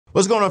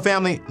What's going on,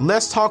 family?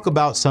 Let's talk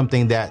about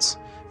something that's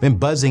been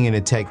buzzing in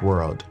the tech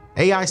world,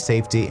 AI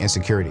safety and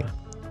security.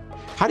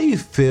 How do you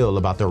feel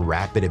about the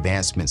rapid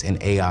advancements in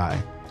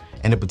AI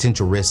and the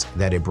potential risk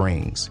that it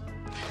brings?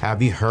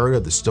 Have you heard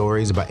of the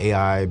stories about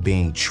AI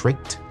being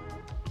tricked?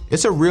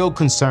 It's a real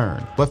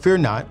concern, but fear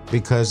not,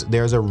 because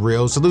there's a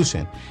real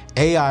solution: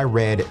 AI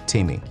red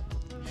teaming.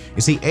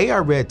 You see, AI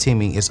red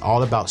teaming is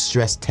all about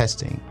stress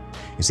testing.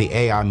 You see,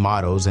 AI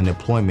models and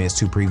deployments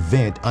to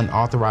prevent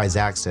unauthorized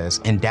access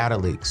and data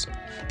leaks.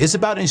 It's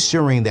about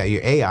ensuring that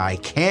your AI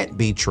can't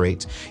be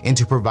tricked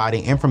into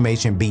providing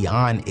information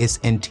beyond its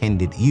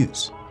intended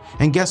use.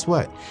 And guess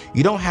what?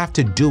 You don't have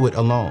to do it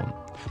alone.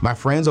 My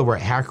friends over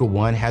at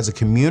HackerOne has a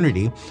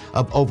community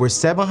of over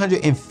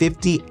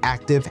 750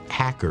 active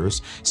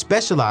hackers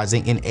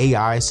specializing in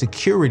AI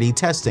security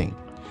testing.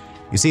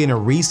 You see, in a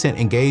recent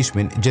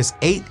engagement, just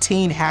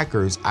 18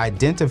 hackers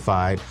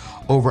identified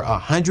over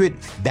 100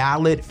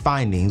 valid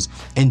findings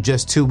in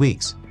just 2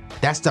 weeks.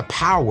 That's the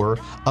power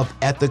of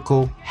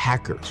ethical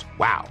hackers.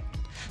 Wow.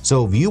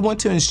 So if you want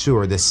to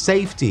ensure the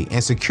safety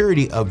and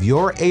security of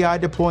your AI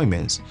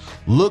deployments,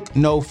 look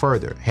no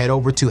further. Head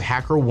over to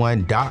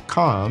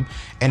HackerOne.com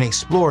and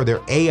explore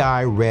their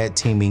AI red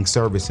teaming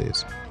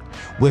services.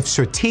 With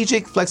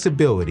strategic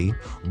flexibility,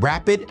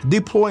 rapid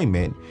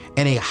deployment,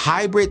 and a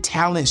hybrid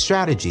talent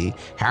strategy,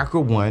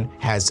 HackerOne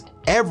has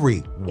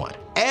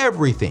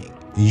everything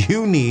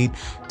you need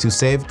to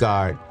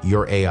safeguard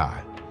your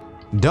AI.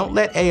 Don't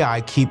let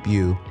AI keep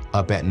you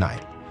up at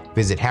night.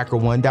 Visit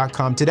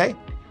HackerOne.com today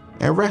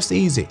and rest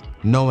easy,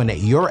 knowing that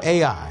your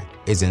AI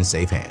is in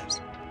safe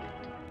hands.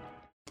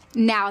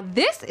 Now,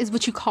 this is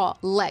what you call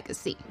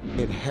legacy.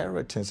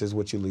 Inheritance is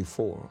what you leave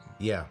for them.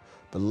 Yeah.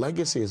 The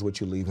legacy is what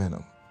you leave in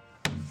them.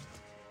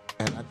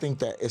 And I think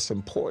that it's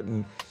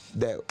important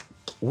that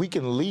we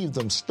can leave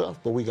them stuff,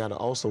 but we got to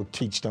also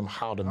teach them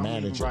how to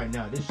manage it. Right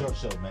now, this is your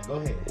show, man. Go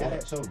ahead. Have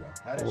that show,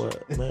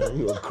 bro. Man,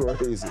 you are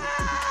crazy.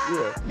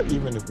 Yeah.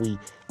 Even if we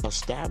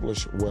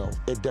establish wealth,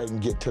 it doesn't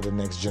get to the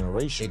next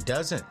generation. It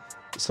doesn't.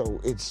 So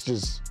it's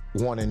just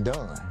one and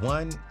done.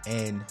 One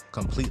and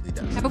completely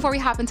done. Now, before we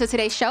hop into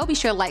today's show, be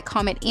sure to like,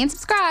 comment, and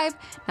subscribe.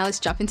 Now let's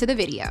jump into the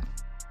video.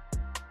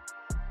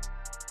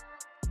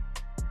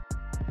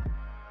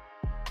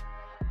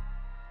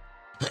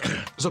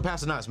 So,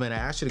 Pastor Knox, man, I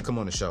asked you to come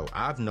on the show.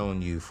 I've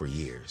known you for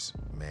years,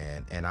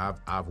 man, and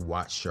I've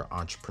watched your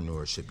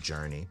entrepreneurship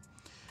journey,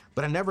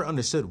 but I never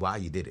understood why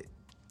you did it.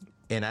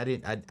 And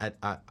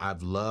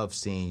I've loved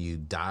seeing you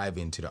dive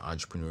into the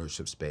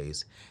entrepreneurship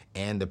space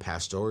and the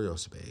pastoral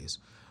space,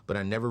 but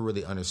I never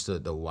really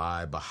understood the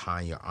why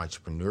behind your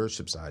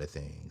entrepreneurship side of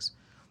things.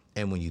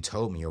 And when you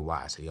told me your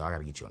why, I said, yo, I got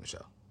to get you on the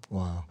show.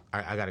 Wow.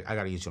 I got to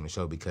get you on the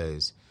show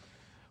because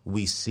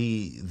we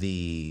see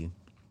the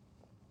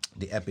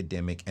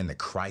epidemic and the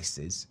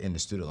crisis in the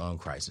student loan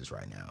crisis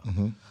right now.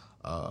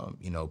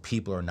 Mm-hmm.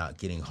 People are not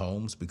getting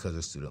homes because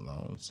of student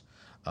loans.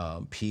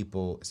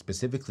 People,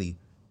 specifically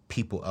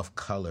people of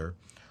color,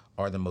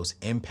 are the most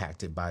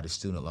impacted by the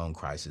student loan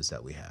crisis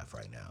that we have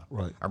right now.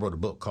 Right. I wrote a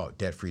book called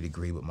Debt Free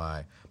Degree with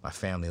my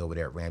family over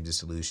there at Ramsey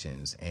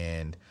Solutions,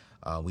 and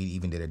we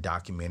even did a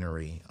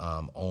documentary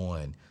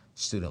on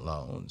student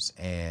loans.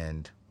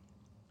 And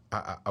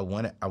I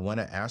want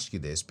to ask you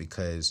this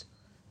because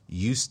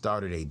you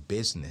started a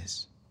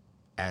business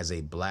as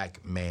a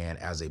black man,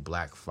 as a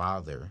black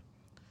father,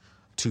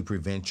 to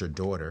prevent your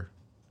daughter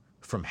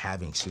from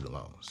having student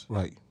loans.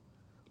 Right.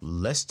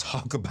 Let's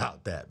talk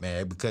about that,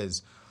 man,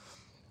 because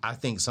I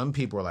think some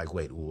people are like,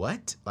 wait,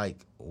 what?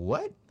 Like,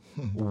 what?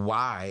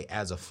 Why,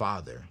 as a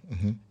father,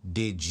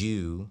 did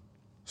you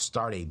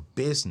start a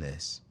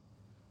business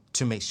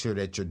to make sure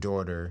that your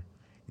daughter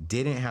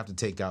didn't have to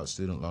take out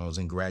student loans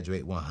and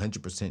graduate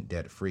 100%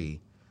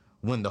 debt-free,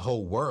 when the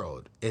whole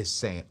world is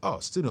saying, oh,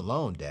 student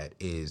loan debt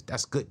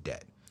that's good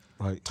debt?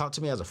 Right. Talk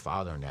to me as a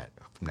father from that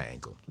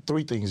angle.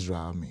 3 things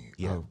drive me.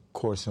 Yeah. Of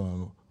course,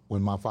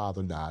 when my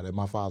father died, at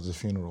my father's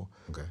funeral,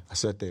 Okay. I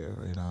sat there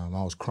and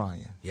I was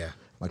crying. Yeah.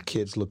 My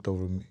kids looked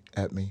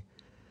at me,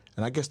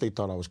 and I guess they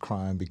thought I was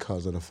crying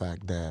because of the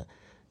fact that,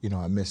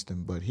 I missed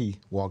him, but he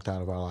walked out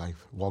of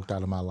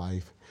my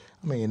life.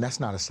 I mean,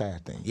 that's not a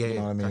sad thing. Yeah, you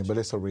know what I mean? gotcha. But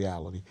it's a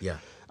reality. Yeah.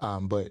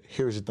 But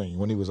here's the thing.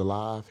 When he was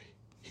alive,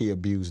 he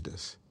abused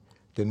us.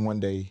 Then one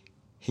day,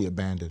 he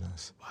abandoned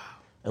us. Wow.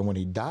 And when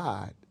he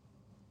died,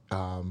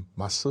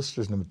 my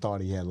sisters never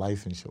thought he had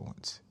life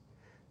insurance.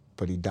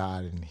 But he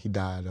died, and he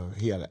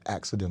had an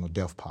accidental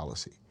death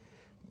policy.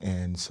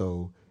 And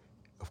so,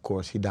 of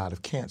course, he died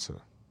of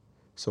cancer.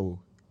 So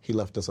he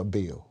left us a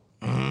bill.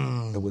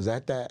 It was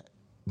at that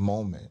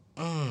moment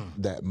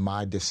that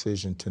my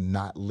decision to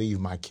not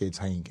leave my kids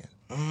hanging.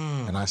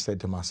 And I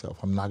said to myself,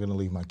 I'm not going to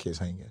leave my kids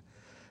hanging.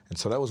 And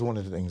so that was one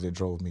of the things that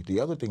drove me.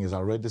 The other thing is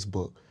I read this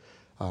book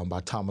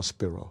by Thomas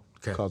Spiro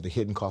called The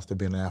Hidden Cost of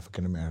Being an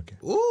African American.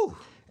 Ooh.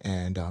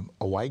 And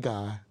a white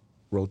guy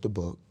wrote the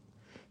book.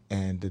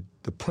 And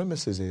the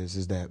premise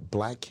is that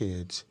black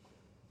kids,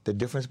 the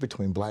difference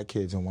between black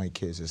kids and white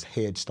kids is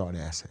Head Start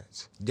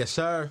assets. Yes,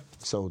 sir.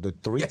 So the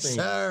three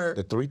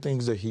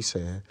things that he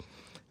said,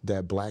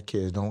 that black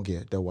kids don't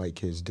get that white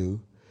kids do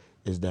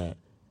is that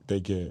they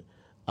get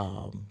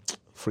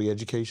free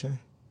education.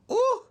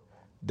 Ooh.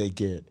 They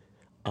get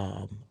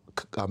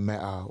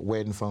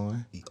wedding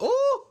fund. Ooh.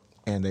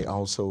 And they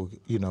also,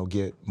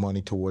 get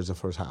money towards the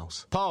first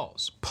house.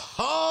 Pause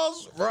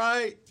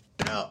right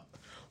now.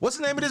 What's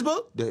the name of this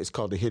book? It's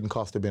called The Hidden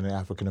Cost of Being an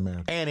African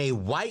American. And a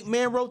white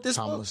man wrote this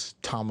book?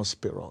 Thomas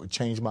Spiro. It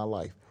changed my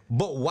life.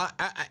 But why?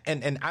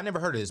 And I never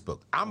heard of this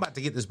book. I'm about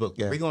to get this book.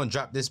 Yeah. We're going to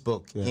drop this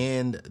book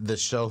in the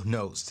show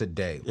notes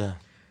today. Yeah.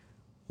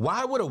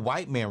 Why would a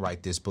white man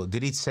write this book?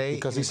 Did he say?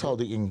 Because he saw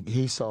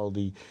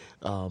the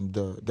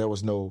there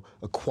was no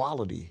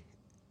equality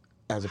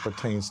as it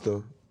pertains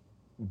to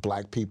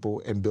black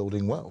people and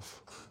building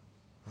wealth.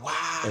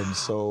 Wow. And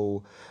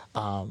so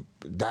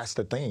that's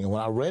the thing. And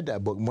when I read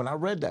that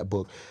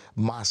book,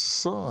 my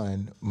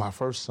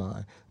first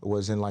son,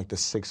 was in like the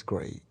 6th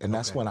grade. And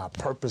that's when I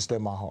purposed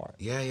in my heart.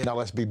 Yeah. Now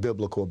let's be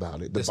biblical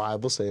about it. The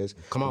Bible says,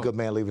 a good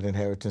man leave an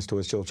inheritance to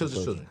his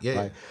children.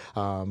 Yeah.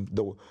 Right?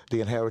 The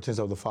inheritance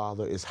of the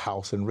father is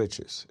house and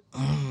riches.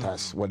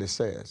 That's what it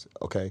says,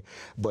 okay?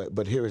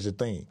 But here is the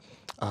thing.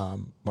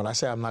 When I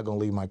say I'm not going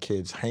to leave my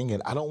kids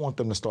hanging, I don't want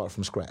them to start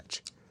from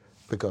scratch.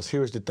 Because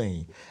here's the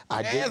thing.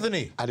 I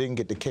didn't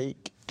get the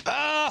cake.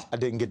 I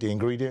didn't get the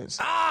ingredients.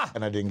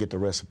 And I didn't get the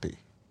recipe.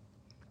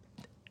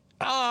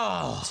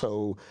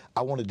 So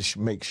I wanted to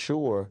make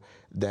sure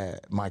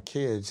that my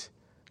kids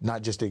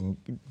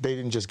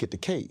didn't just get the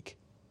cake.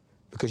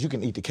 Because you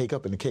can eat the cake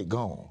up and the cake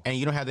gone. And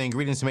you don't have the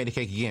ingredients to make the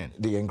cake again.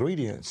 The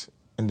ingredients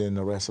and then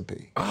the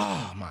recipe.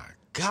 Oh, my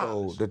gosh.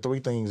 So the 3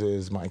 things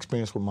is my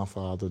experience with my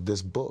father,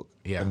 this book,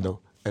 and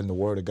the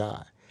Word of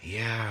God.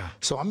 Yeah.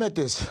 So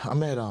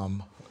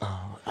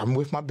I'm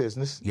with my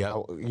business,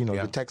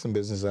 the Texan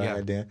business I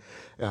had then.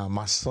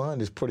 My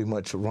son is pretty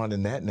much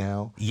running that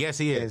now. Yes,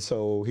 he is. And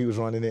so he was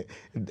running it.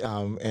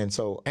 And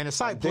a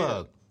side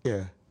plug.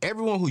 Yeah.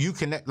 Everyone who you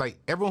connect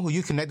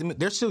with,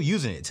 they're still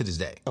using it to this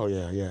day. Oh,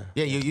 yeah.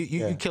 Yeah,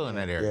 you're killing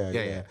that area.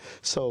 Yeah.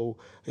 So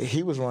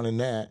he was running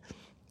that.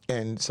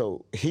 And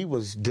so he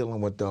was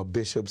dealing with the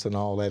bishops and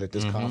all that at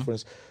this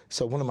conference.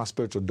 So one of my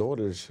spiritual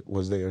daughters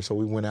was there. So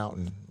we went out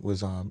and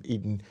was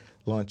eating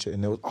lunch,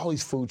 and there was all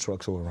these food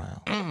trucks all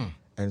around.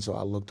 And so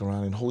I looked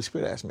around, and the Holy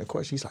Spirit asked me a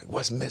question. He's like,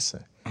 "What's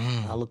missing?"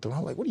 I looked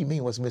around, like, "What do you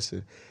mean, what's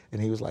missing?"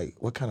 And he was like,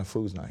 "What kind of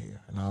food's not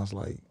here?" And I was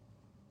like,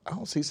 "I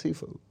don't see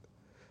seafood."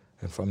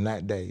 And from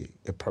that day,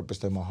 it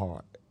purposed in my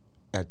heart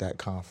at that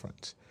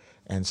conference.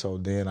 And so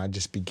then I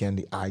just began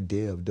the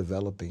idea of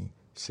developing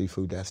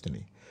Seafood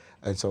Destiny.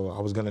 And so I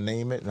was going to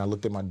name it, and I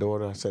looked at my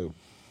daughter. I said,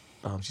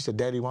 she said,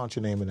 "Daddy, why don't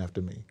you name it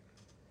after me?"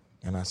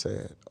 And I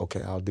said,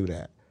 "Okay, I'll do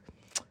that."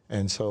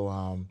 And so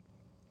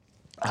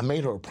I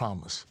made her a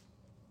promise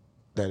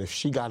that if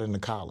she got into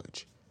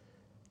college,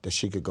 that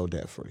she could go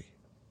debt-free.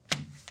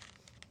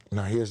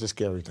 Now, here's the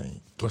scary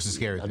thing. What's the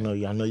scary thing?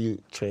 I know you,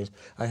 Trace.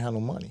 I ain't have no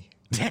money.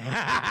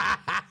 I'm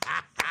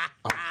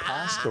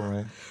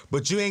pastoring.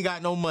 But you ain't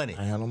got no money.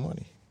 I ain't have no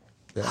money.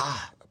 Yeah,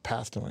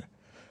 pastoring.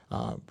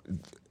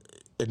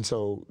 And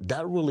so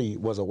that really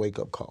was a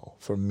wake-up call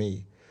for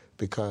me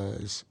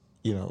because,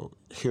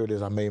 here it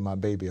is, I made my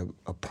baby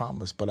a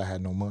promise, but I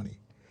had no money.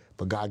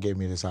 But God gave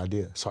me this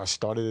idea. So I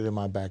started it in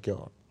my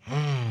backyard.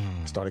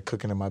 I started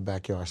cooking in my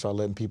backyard. I started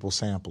letting people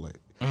sample it.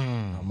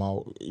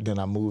 Then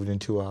I moved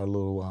into our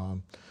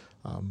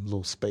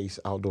little space,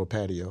 outdoor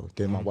patio.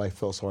 Then my wife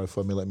felt sorry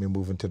for me, let me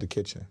move into the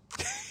kitchen.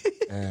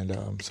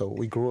 And so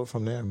we grew up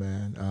from there,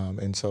 man.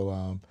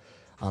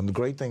 The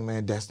great thing,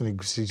 man, Destiny,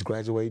 she's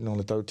graduating on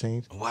the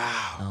 13th.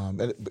 Wow.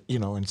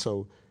 And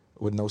so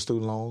with no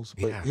student loans.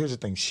 But here's the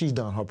thing, she's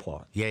done her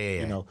part.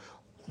 Yeah.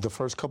 The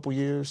first couple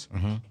years,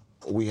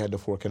 we had to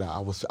fork it out.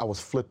 I was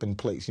flipping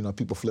plates.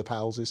 People flip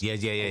houses. Yeah.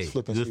 I was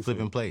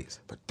flipping plates.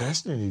 But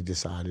Destiny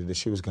decided that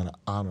she was going to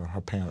honor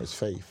her parents'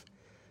 faith.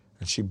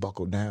 And she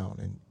buckled down,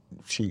 and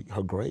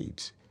her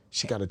grades.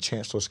 She got a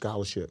Chancellor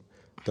Scholarship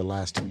the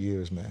last 2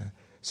 years, man.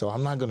 So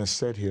I'm not going to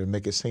sit here and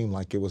make it seem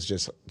like it was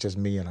just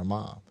me and her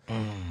mom.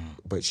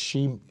 But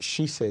she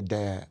said,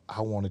 "Dad,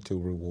 I wanted to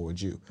reward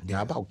you." Yeah.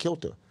 I about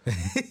killed her.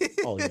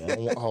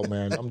 Oh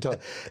man, I'm telling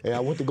you. And I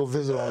went to go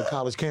visit on the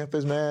college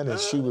campus, man, and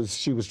she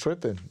was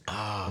tripping.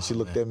 And she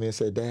looked at me and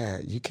said,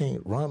 "Dad, you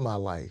can't run my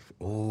life."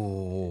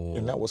 Ooh.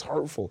 And that was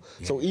hurtful.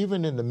 Yeah. So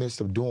even in the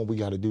midst of doing what we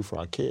got to do for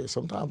our kids,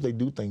 sometimes they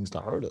do things to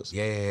hurt us.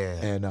 Yeah.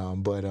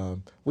 And but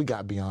we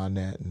got beyond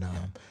that,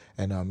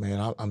 and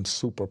man, I'm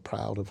super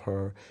proud of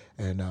her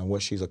and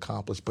what she's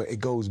accomplished. But it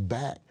goes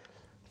back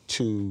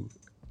to,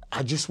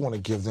 I just want to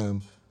give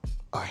them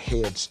a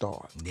head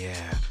start.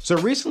 Yeah. So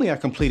recently I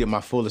completed my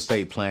full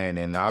estate plan,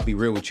 and I'll be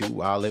real with you,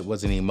 while it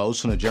was an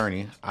emotional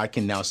journey, I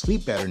can now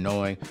sleep better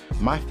knowing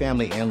my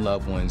family and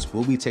loved ones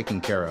will be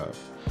taken care of.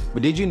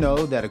 But did you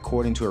know that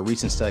according to a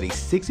recent study,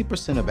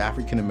 60% of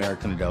African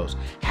American adults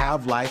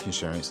have life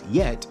insurance,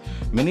 yet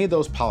many of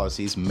those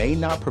policies may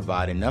not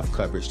provide enough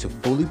coverage to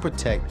fully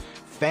protect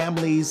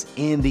families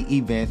in the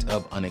event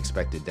of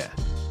unexpected death?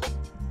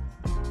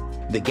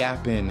 The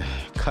gap in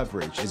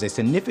coverage is a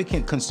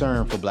significant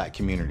concern for Black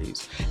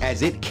communities,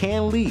 as it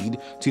can lead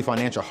to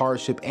financial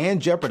hardship and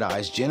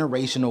jeopardize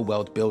generational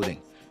wealth building.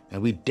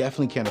 And we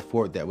definitely can't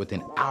afford that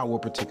within our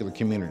particular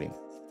community.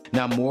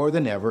 Now, more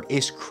than ever,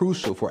 it's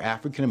crucial for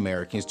African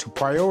Americans to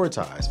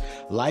prioritize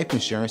life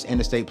insurance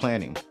and estate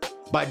planning.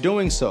 By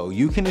doing so,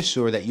 you can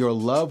ensure that your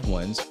loved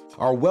ones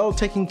are well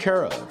taken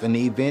care of in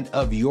the event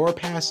of your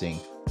passing,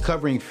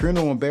 covering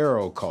funeral and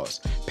burial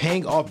costs,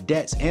 paying off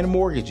debts and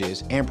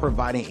mortgages, and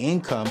providing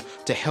income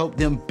to help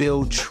them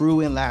build true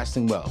and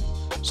lasting wealth.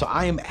 So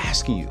I am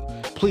asking you,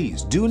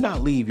 please do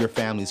not leave your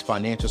family's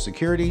financial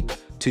security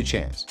to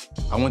chance.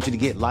 I want you to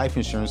get life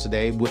insurance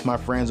today with my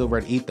friends over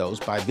at Ethos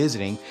by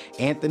visiting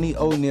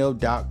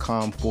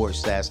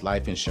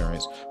anthonyoneal.com/life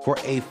insurance for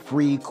a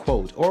free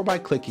quote, or by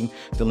clicking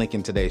the link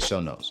in today's show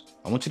notes.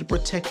 I want you to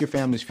protect your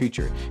family's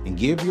future and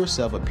give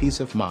yourself a peace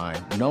of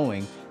mind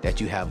knowing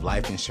that you have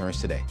life insurance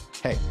today.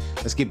 Hey,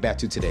 let's get back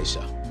to today's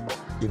show.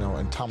 You know,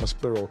 and Thomas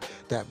Spiro,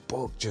 that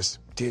book just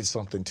did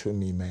something to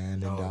me,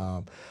 man.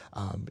 And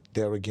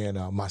there again,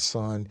 my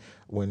son,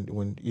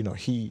 when you know,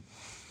 he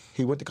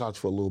went to college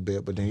for a little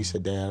bit, but then he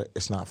said, Dad,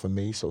 it's not for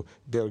me. So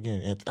there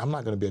again, I'm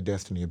not going to be a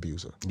destiny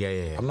abuser.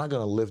 Yeah. I'm not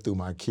going to live through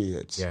my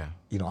kids. Yeah.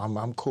 You know,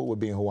 I'm cool with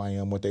being who I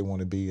am. What they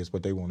want to be is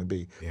what they want to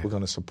be. Yeah. We're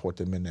going to support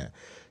them in that.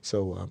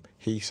 So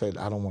he said,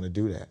 I don't want to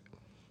do that.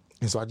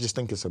 And so I just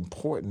think it's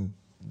important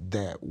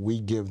that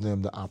we give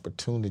them the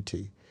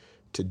opportunity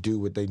to do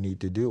what they need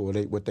to do, or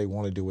what they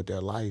want to do with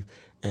their life.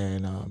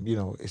 And, you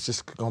know, it's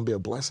just going to be a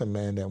blessing,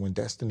 man, that when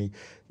Destiny,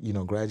 you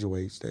know,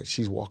 graduates, that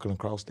she's walking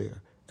across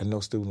there and no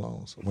student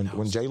loans. When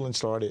Jalen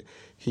started,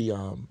 he,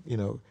 you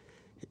know,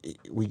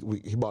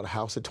 he bought a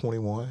house at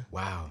 21.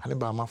 Wow. I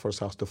didn't buy my first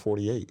house till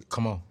 48.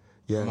 Come on.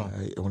 Yeah.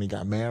 When he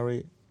got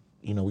married,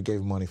 you know, we gave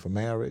him money for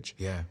marriage.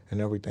 Yeah.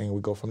 And everything.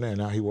 We go from there.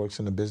 Now he works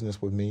in the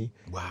business with me.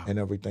 Wow. And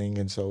everything.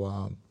 And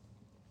so,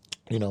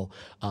 you know,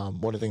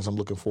 one of the things I'm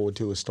looking forward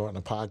to is starting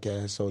a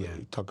podcast. So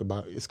talk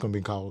about, it's going to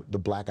be called The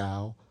Black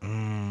Owl.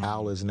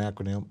 OWL is an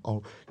acronym,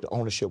 the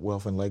ownership,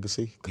 wealth, and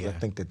legacy. Because I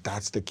think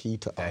that's the key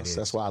to us.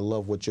 That's why I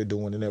love what you're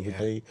doing and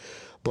everything. Yeah.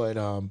 But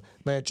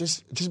man,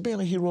 just being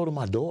a hero to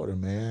my daughter,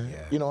 man.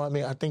 Yeah. You know, I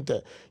mean, I think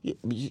that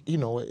you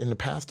know, in the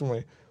past,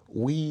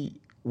 we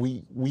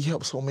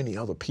help so many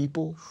other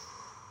people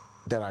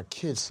that our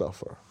kids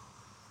suffer,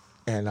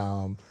 and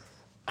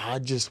I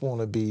just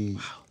want to be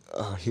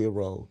a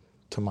hero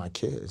to my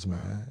kids,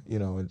 man. You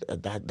know,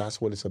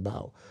 that's what it's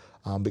about.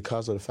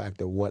 Because of the fact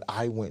that what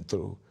I went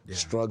through,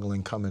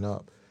 struggling coming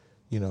up,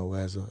 you know,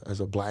 as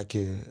a Black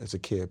kid, as a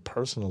kid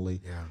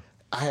personally,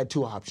 I had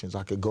two options.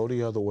 I could go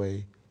the other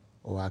way,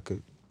 or I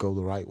could go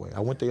the right way. I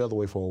went the other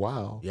way for a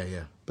while.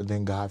 But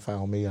then God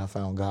found me. I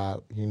found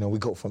God. You know, we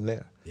go from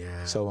there.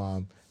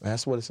 So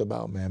that's what it's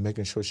about, man.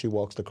 Making sure she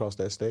walks across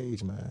that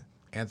stage, man.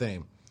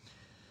 Anthony,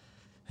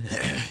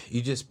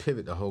 you just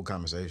pivot the whole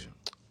conversation.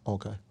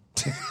 Okay.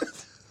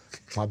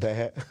 My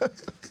bad.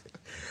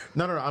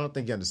 No, I don't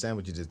think you understand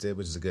what you just did,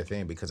 which is a good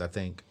thing, because I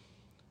think,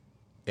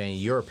 and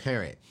you're a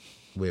parent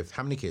with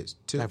how many kids?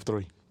 Two? I have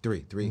three.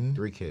 Three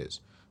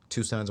kids.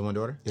 2 sons and 1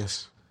 daughter?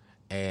 Yes.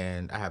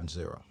 And I have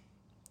 0.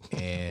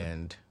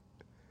 And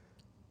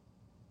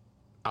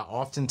I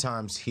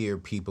oftentimes hear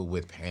people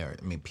with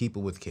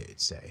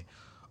kids say,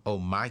 oh,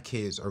 my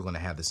kids are going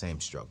to have the same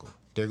struggle.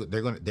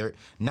 They're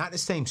not the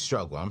same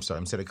struggle. I'm sorry,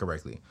 I'm saying it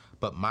correctly.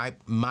 But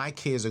my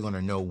kids are going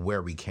to know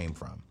where we came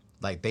from.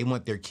 Like, they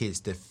want their kids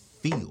to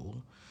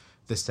feel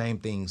the same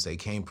things they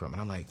came from.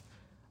 And I'm like,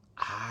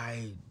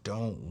 I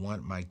don't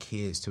want my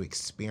kids to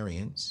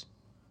experience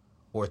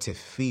or to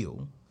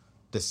feel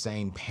the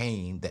same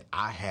pain that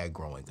I had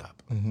growing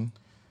up. Mm-hmm.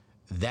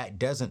 That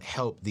doesn't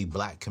help the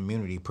Black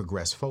community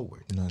progress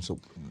forward. No,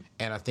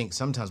 and I think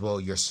sometimes, well,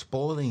 you're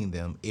spoiling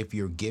them if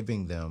you're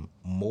giving them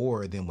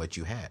more than what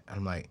you had.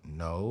 I'm like,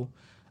 no,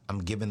 I'm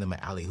giving them an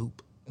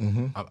alley-hoop.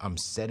 Mm-hmm. I'm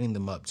setting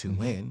them up to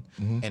win.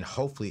 Mm-hmm. And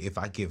hopefully if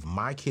I give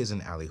my kids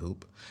an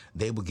alley-hoop,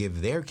 they will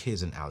give their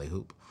kids an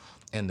alley-hoop.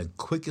 And the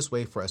quickest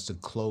way for us to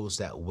close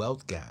that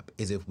wealth gap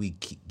is if we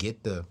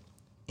get the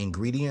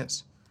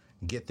ingredients,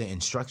 get the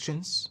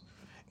instructions,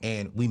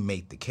 and we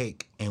make the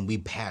cake and we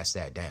pass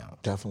that down.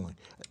 Definitely.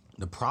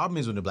 The problem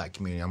is with the Black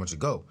community, I want you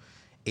to go,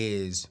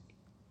 is,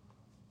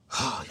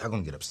 y'all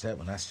gonna get upset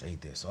when I say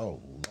this.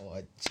 Oh,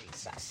 Lord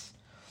Jesus.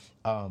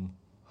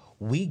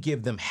 We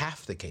give them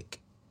half the cake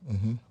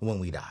when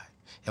we die.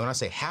 And when I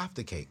say half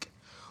the cake,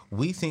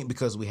 we think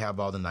because we have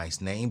all the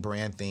nice name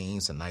brand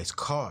things and nice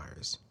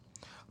cars,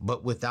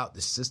 but without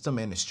the system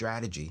and the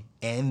strategy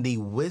and the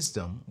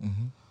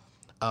wisdom,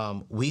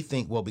 we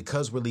think, well,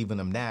 because we're leaving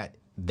them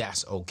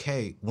that's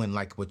okay, when,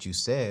 like what you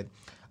said,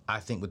 I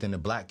think within the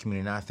Black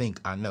community, and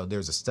I know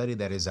there's a study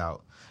that is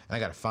out, and I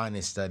got to find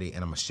this study, and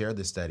I'm going to share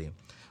this study,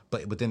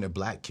 but within the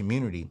Black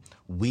community,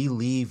 we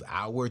leave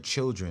our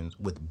children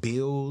with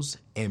bills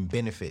and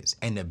benefits,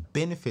 and the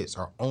benefits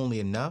are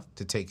only enough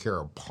to take care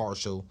of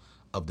partial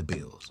of the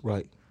bills.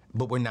 Right.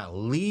 But we're not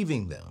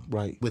leaving them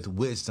with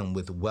wisdom,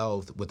 with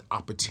wealth, with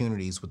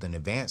opportunities, with an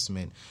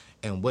advancement.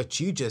 And what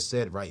you just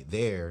said right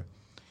there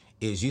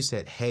is you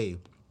said, hey,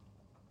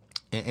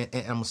 and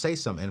I'm gonna say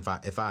something. And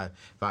if I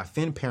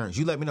offend parents,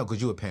 you let me know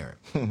because you're a parent.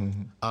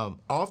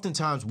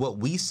 Oftentimes, what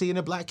we see in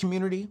the Black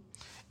community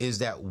is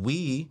that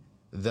we,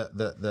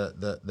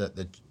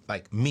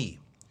 like me,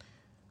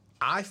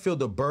 I feel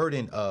the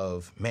burden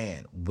of,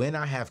 man, when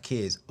I have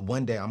kids,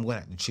 one day I'm going to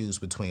have to choose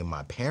between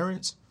my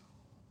parents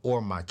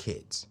or my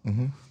kids.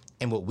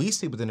 And what we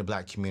see within the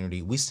Black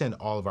community, we send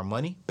all of our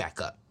money back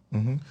up.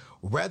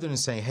 Rather than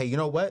saying, hey, you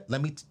know what?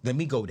 Let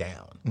me go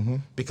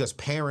down. Because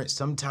parents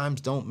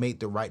sometimes don't make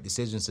the right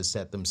decisions to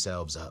set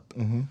themselves up.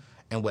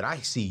 And what I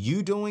see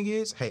you doing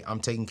is, hey,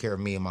 I'm taking care of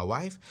me and my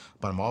wife,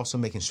 but I'm also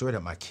making sure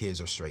that my kids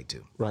are straight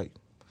too. Right.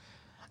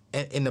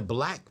 And in the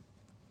Black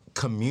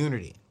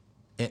community,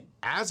 and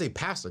as a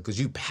pastor, because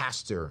you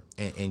pastor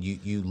and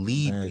you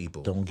lead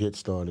people. Don't get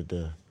started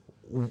there.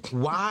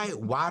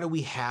 Why do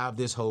we have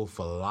this whole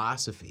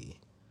philosophy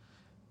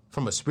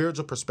from a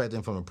spiritual perspective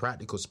and from a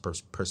practical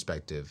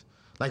perspective?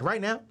 Like right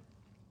now,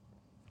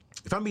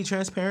 if I'm being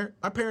transparent,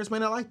 my parents may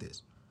not like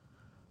this.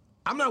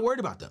 I'm not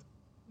worried about them.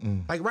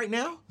 Like right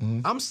now,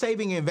 I'm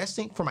saving and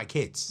investing for my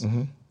kids.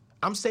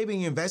 I'm saving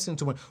and investing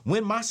to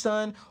when my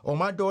son or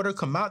my daughter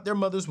come out their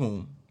mother's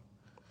womb,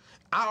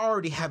 I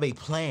already have a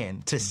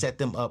plan to set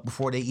them up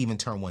before they even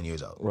turn 1 year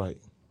old. Right.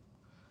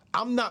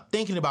 I'm not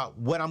thinking about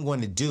what I'm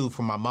going to do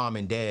for my mom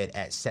and dad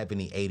at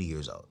 70, 80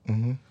 years old.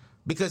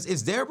 Because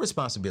it's their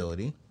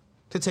responsibility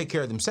to take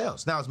care of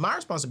themselves. Now, it's my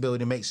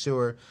responsibility to make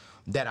sure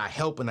that I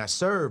help and I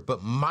serve,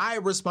 but my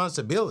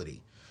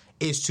responsibility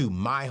is to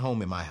my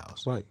home and my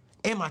house. Right.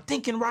 Am I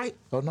thinking right?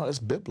 Oh, no, it's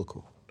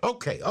biblical.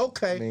 Okay.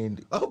 I mean,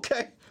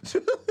 okay.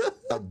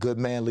 A good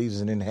man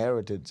leaves an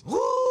inheritance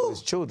to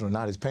his children,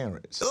 not his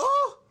parents.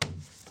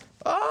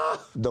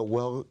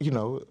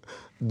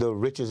 The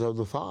riches of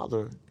the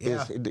father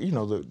is,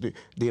 the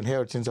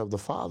inheritance of the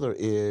father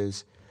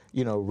is,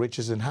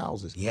 riches and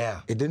houses.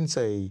 Yeah. It didn't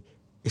say,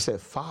 it said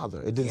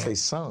father. It didn't say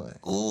son.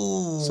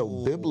 Ooh.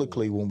 So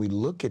biblically, when we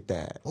look at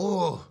that,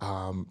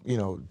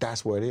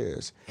 that's where it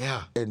is.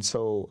 Yeah. And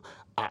so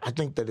I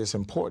think that it's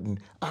important.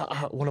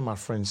 One of my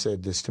friends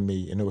said this to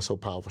me, and it was so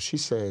powerful. She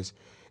says,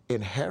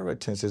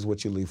 inheritance is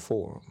what you leave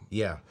for them.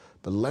 Yeah.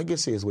 But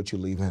legacy is what you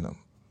leave in them.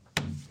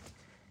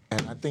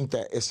 And I think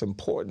that it's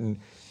important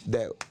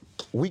that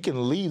we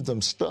can leave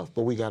them stuff,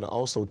 but we got to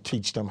also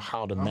teach them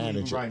how to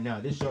manage it. Right now,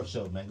 this is your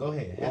show, man. Go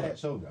ahead. Have that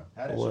show, girl.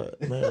 Have that What?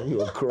 show. Man,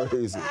 you are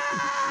crazy.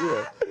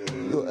 Yeah.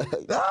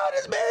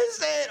 This man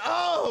said,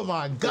 oh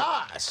my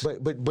gosh.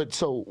 But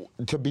so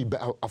to be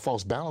a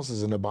false balance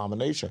is an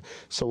abomination.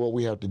 So what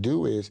we have to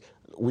do is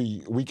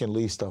we can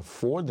leave stuff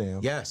for them.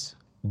 Yes.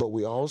 But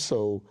we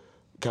also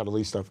got to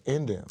leave stuff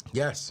in them.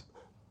 Yes.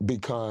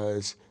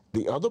 Because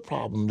the other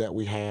problem that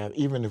we have,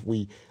 even if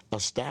we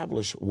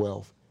establish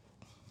wealth,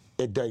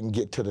 it doesn't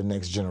get to the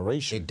next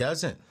generation. It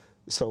doesn't.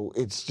 So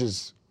it's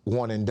just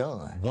one and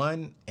done.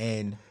 One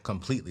and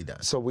completely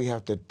done. So we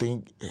have to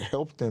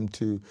help them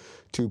to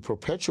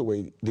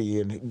perpetuate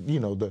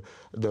the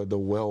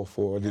wealth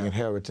or the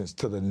inheritance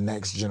to the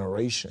next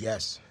generation.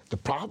 Yes. The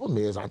problem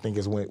is, I think,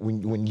 is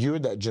when you're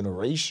that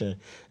generation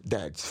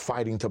that's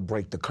fighting to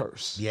break the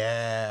curse.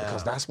 Yeah.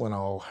 Because that's when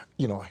all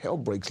hell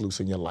breaks loose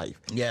in your life.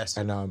 Yes.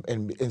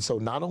 And so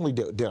not only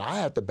did I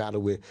have to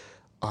battle with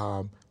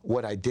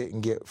what I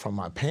didn't get from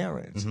my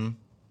parents,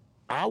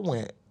 I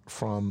went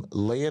from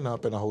laying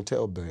up in a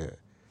hotel bed,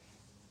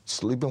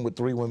 sleeping with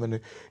 3 women, a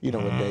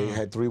day,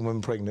 had 3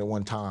 women pregnant at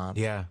one time,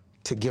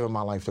 to giving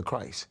my life to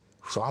Christ.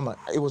 So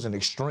it was an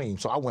extreme.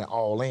 So I went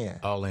all in.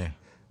 All in.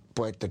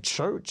 But the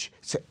church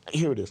said,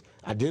 here it is.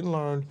 I didn't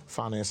learn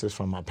finances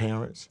from my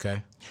parents.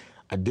 Okay.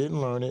 I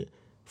didn't learn it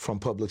from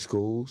public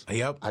schools.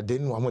 Yep. I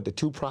went to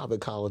 2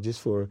 private colleges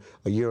for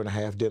a year and a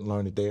half, didn't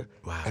learn it there.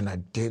 Wow. And I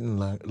didn't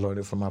learn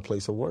it from my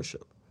place of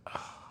worship.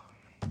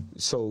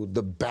 So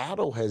the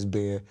battle has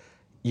been,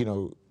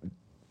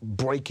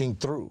 breaking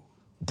through,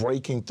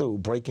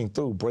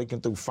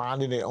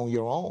 finding it on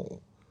your own.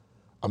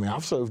 I mean,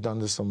 I've served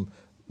under some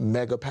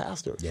mega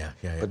pastors. Yeah.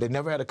 But they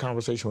never had a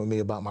conversation with me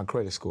about my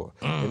credit score.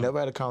 They never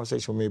had a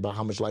conversation with me about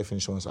how much life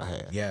insurance I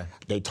had. Yeah.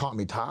 They taught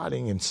me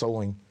tithing and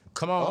sowing.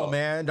 Come on,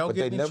 man. Don't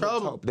get me in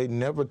trouble. They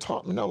never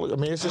taught me. No, I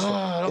mean, it's just.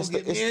 Don't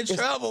get me in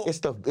trouble. It's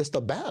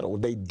the battle.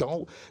 They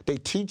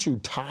teach you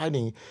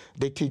tithing.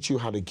 They teach you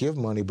how to give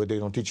money, but they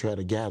don't teach you how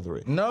to gather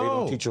it. No. They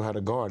don't teach you how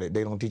to guard it.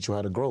 They don't teach you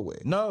how to grow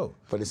it. No.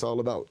 But it's all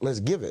about,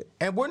 let's give it.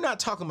 And we're not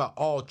talking about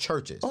all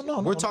churches. Oh, no.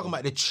 We're talking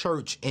about the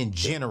church in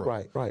general.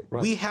 Right.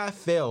 We have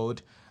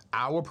failed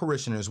our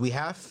parishioners. We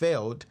have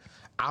failed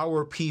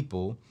our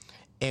people,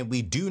 and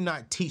we do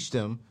not teach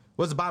them.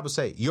 What does the Bible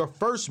say? Your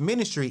first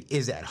ministry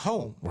is at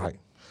home. Right.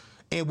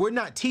 And we're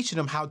not teaching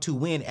them how to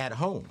win at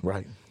home.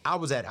 Right. I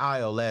was at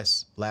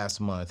ILS last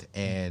month,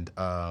 and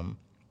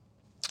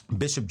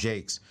Bishop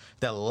Jakes,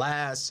 the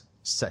last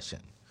session,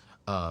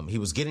 he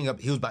was getting up,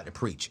 he was about to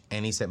preach,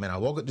 and he said, man, I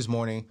woke up this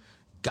morning,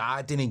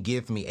 God didn't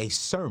give me a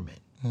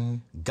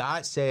sermon.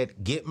 God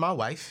said, get my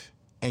wife,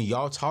 and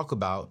y'all talk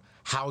about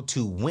how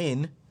to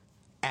win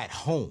at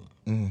home.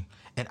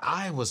 And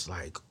I was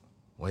like,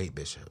 wait,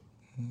 Bishop,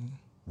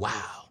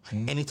 Wow.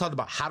 And he talked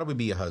about how do we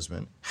be a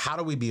husband? How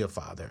do we be a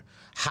father?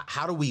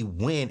 How do we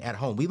win at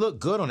home? We look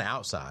good on the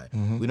outside.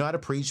 We know how to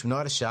preach. We know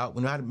how to shout.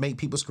 We know how to make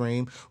people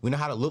scream. We know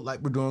how to look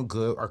like we're doing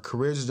good. Our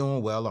careers is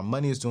doing well. Our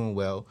money is doing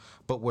well.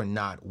 But we're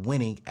not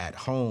winning at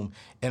home.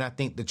 And I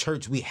think the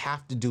church, we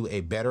have to do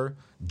a better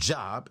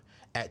job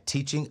at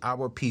teaching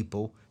our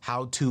people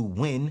how to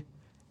win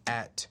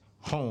at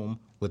home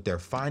with their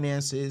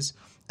finances,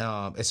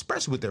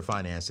 especially with their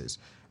finances.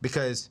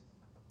 Because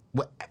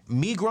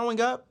me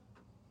growing up,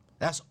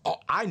 that's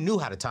all, I knew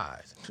how to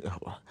tithe.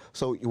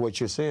 So what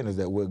you're saying is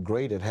that we're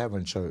great at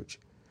having church,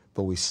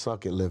 but we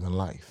suck at living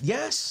life.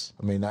 Yes.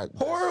 I mean,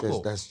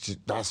 horrible.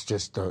 That's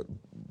just the.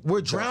 We're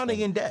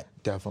drowning in debt.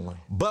 Definitely.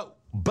 But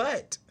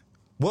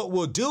what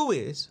we'll do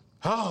is,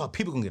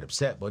 people gonna get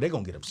upset, but they're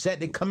gonna get upset.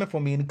 They coming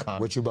for me in the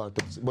comments. What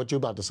you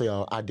about to say?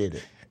 I did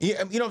it.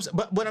 Yeah, you know.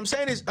 But what I'm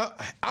saying is, I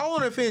don't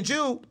want to offend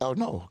you. Oh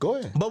no, go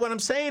ahead. But what I'm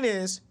saying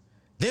is,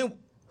 then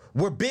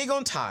we're big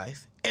on tithe.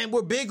 And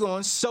we're big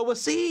on sow a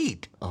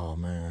seed. Oh,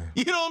 man.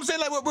 You know what I'm saying?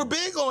 Like, we're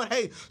big on,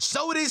 hey,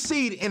 sow this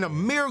seed and a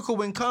miracle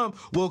will come.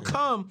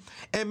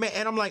 And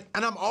I'm like,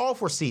 and I'm all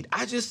for seed.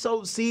 I just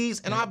sow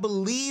seeds and I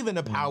believe in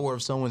the power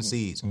of sowing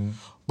seeds.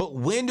 But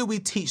when do we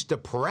teach the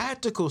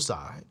practical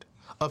side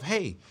of,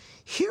 hey,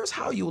 here's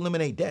how you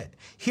eliminate debt.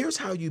 Here's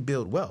how you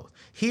build wealth.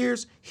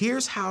 Here's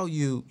how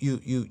you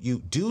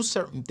do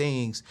certain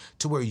things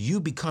to where you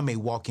become a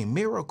walking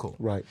miracle.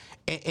 Right.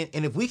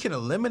 And if we can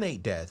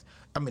eliminate debt,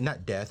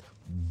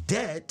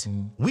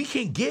 we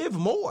can give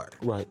more.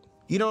 Right.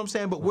 You know what I'm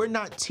saying? But we're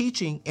not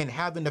teaching and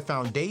having the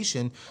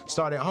foundation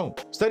start at home.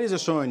 Studies are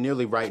showing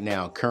nearly right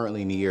now,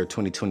 currently in the year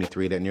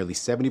 2023, that nearly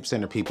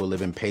 70% of people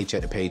live in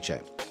paycheck to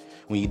paycheck.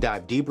 When you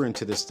dive deeper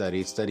into the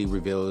study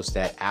reveals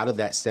that out of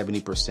that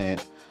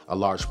 70%, a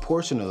large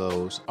portion of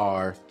those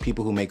are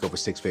people who make over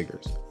six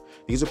figures.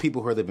 These are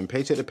people who are living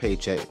paycheck to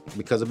paycheck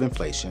because of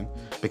inflation,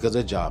 because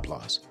of job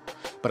loss.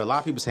 But a lot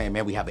of people saying,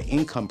 man, we have an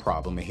income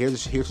problem. And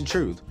here's the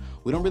truth.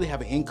 We don't really have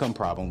an income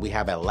problem. We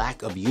have a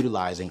lack of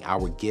utilizing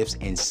our gifts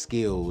and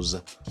skills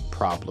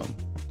problem.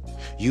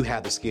 You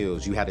have the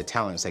skills, you have the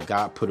talents that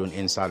God put on the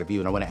inside of you.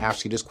 And I want to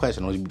ask you this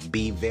question. I want to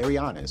be very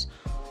honest.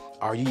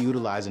 Are you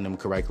utilizing them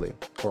correctly?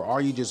 Or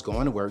are you just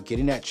going to work,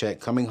 getting that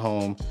check, coming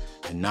home,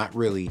 and not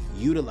really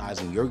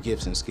utilizing your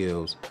gifts and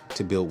skills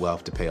to build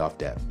wealth, to pay off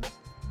debt?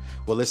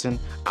 Well, listen,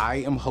 I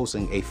am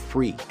hosting a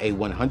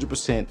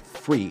 100%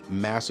 free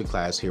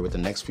masterclass here with the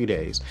next few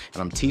days,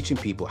 and I'm teaching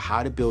people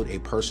how to build a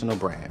personal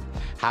brand,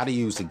 how to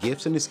use the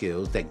gifts and the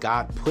skills that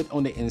God put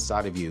on the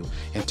inside of you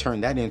and turn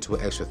that into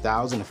an extra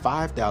 $1,000 to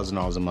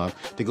 $5,000 a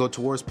month to go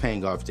towards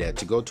paying off debt,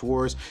 to go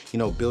towards,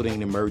 building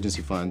an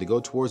emergency fund, to go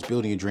towards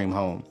building a dream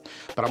home.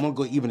 But I'm going to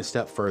go even a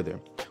step further.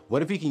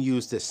 What if you can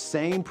use the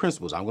same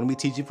principles I'm going to be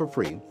teaching for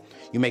free?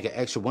 You make an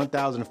extra $1,000 to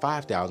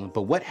 $5,000,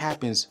 but what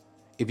happens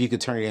if you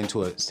could turn it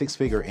into a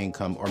six-figure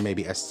income or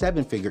maybe a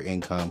seven-figure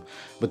income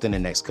within the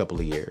next couple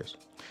of years?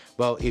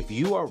 Well, if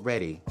you are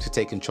ready to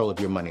take control of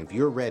your money, if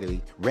you're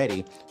ready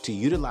to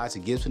utilize the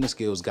gifts and the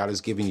skills God has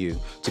given you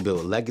to build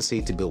a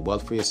legacy, to build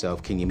wealth for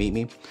yourself, can you meet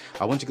me?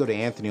 I want you to go to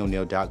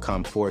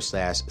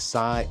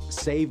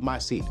anthonyoneal.com/save my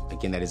seat.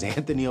 Again, that is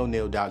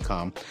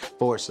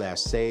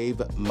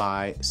anthonyoneal.com/save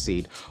my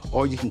seat.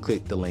 Or you can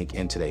click the link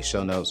in today's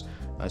show notes.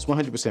 It's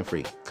 100%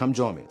 free. Come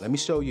join me. Let me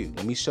show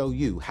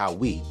you how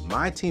we,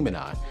 my team and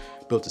I,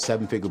 built a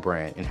seven-figure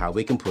brand and how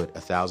we can put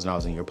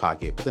 $1,000 in your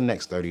pocket for the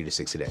next 30 to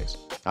 60 days.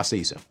 I'll see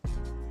you soon.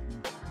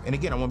 And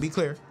again, I want to be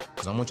clear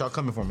because I want y'all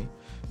coming for me.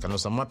 I know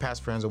some of my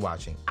past friends are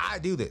watching. I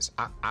do this.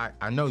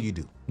 I know you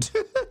do.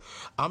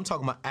 I'm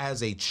talking about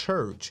as a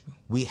church,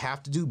 we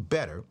have to do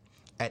better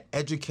at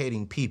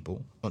educating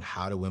people on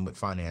how to win with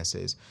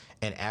finances.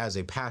 And as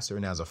a pastor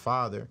and as a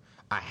father,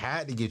 I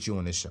had to get you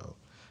on this show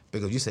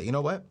because you said, you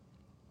know what?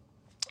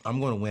 I'm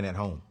going to win at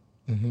home.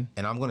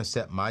 And I'm going to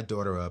set my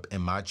daughter up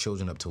and my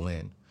children up to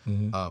win.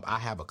 I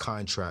have a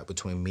contract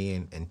between me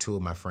and two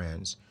of my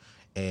friends,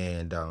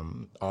 and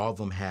all of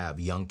them have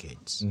young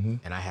kids,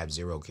 and I have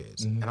 0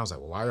 kids. And I was like,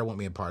 well, why do you want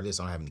me a part of this?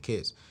 I don't have any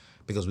kids.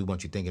 Because we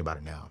want you thinking about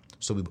it now.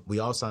 So we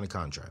all signed a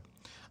contract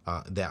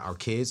that our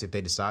kids, if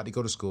they decide to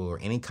go to school or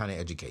any kind of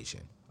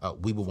education,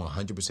 we will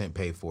 100%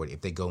 pay for it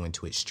if they go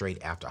into it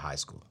straight after high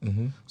school.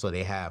 So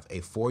they have a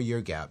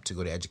 4-year gap to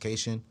go to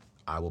education.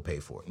 I will pay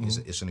for it.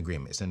 It's an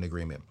agreement. It's an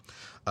agreement.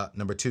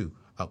 Number 2,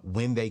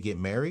 when they get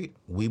married,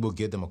 we will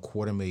give them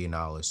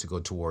 $250,000 to go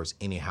towards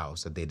any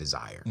house that they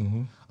desire.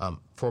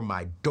 For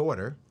my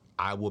daughter,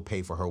 I will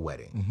pay for her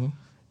wedding.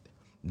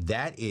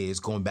 That is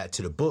going back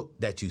to the book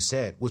that you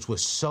said, which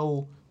was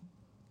so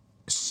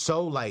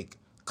like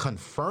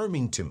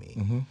confirming to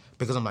me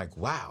because I'm like,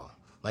 wow,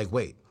 like,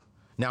 wait.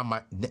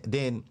 Now,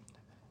 then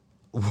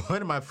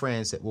one of my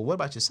friends said, well, what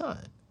about your son?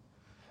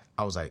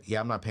 I was like, yeah,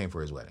 I'm not paying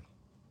for his wedding.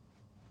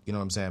 You know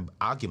what I'm saying?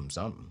 I'll give him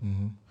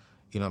something.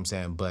 You know what I'm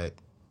saying? But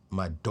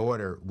my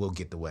daughter will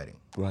get the wedding.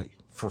 Right.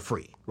 For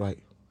free. Right.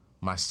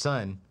 My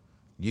son,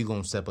 you're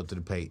going to step up to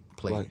the plate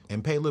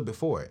and pay a little bit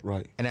for it.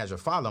 Right. And as your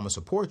father, I'm going to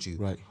support you.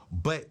 Right.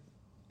 But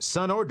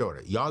son or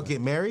daughter, y'all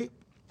get married,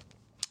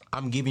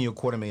 I'm giving you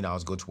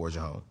 $250,000 go towards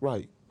your home.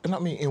 Right. And I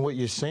mean, and what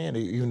you're saying,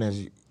 even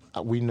as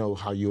we know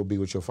how you'll be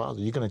with your father,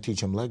 you're going to teach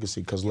him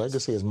legacy, because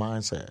legacy is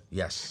mindset.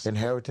 Yes.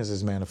 Inheritance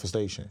is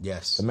manifestation.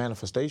 Yes. The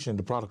manifestation,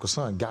 the prodigal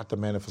son got the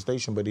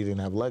manifestation, but he didn't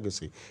have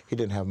legacy. He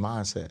didn't have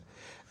mindset.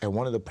 And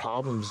one of the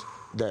problems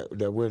that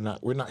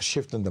we're not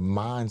shifting the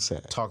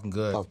mindset Talking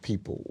good. of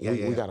people. Yeah,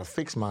 we got a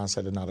fixed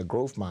mindset and not a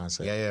growth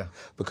mindset. Yeah, yeah.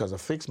 Because a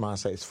fixed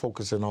mindset is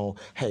focusing on,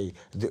 hey,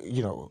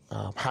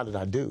 how did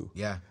I do?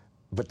 Yeah.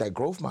 But that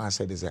growth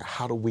mindset is that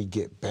how do we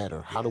get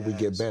better? How do we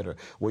get better?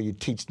 Where you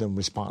teach them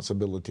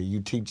responsibility,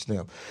 you teach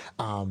them.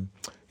 I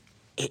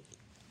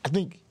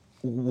think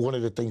one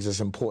of the things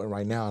that's important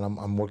right now, and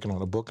I'm working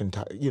on a book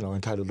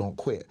entitled "Don't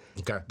Quit."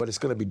 Okay. But it's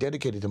going to be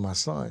dedicated to my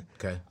son.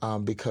 Okay.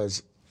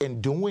 Because in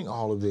doing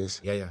all of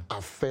this, Yeah.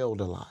 I failed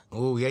a lot.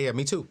 Oh, yeah,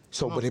 me too.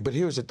 So, but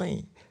here's the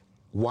thing: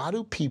 why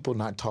do people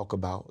not talk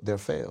about their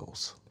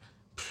fails?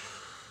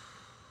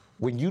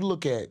 When you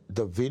look at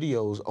the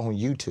videos on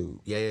YouTube,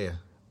 Yeah.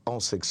 on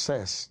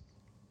success,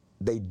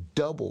 they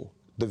double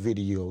the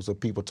videos of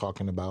people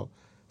talking about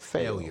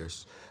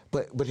Failures.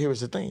 But here's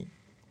the thing.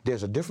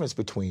 There's a difference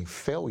between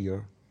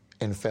failure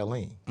and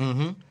failing.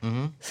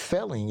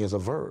 Failing is a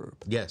verb.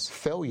 Yes.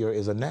 Failure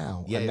is a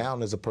noun. Yeah, a yeah.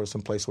 noun is a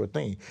person, place, or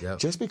thing. Yep.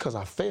 Just because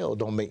I failed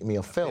don't make me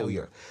a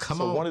failure. Come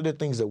so on. one of the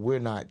things that we're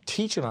not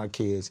teaching our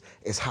kids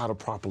is how to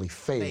properly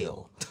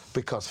fail.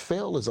 Because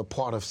fail is a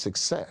part of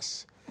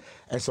success.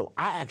 And so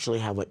I actually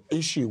have an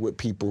issue with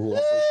people who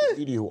on social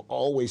media who are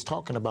always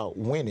talking about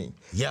winning.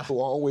 Yeah. Who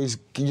are always,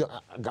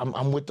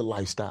 I'm with the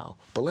lifestyle.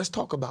 But let's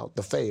talk about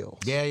the fails.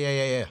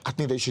 Yeah. I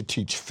think they should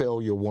teach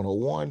failure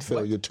 101,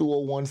 failure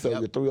 201,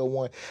 failure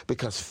 301,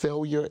 because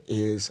failure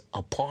is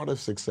a part of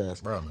success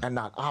Brother. and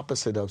not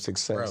opposite of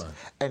success. Brother.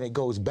 And it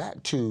goes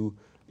back to,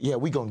 we're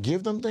going to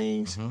give them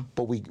things,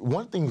 but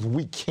one thing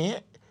we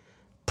can't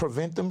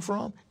prevent them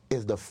from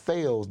is the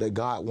fails that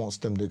God wants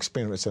them to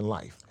experience in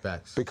life.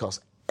 Facts. Because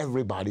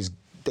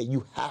that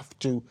you have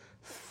to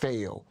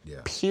fail, Yeah.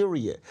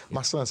 period.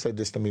 My son said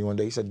this to me one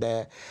day. He said,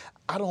 Dad,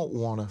 I don't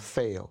want to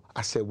fail.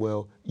 I said,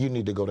 well, you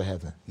need to go to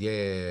heaven.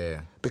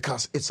 Yeah.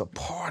 Because it's a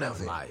part of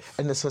it. Life.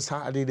 And the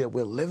society that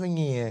we're living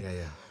in, Yeah.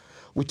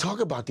 we talk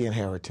about the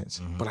inheritance,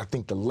 but I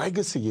think the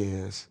legacy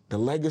is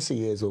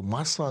when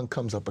my son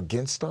comes up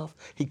against stuff,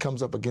 he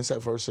comes up against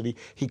adversity,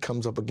 he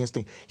comes up against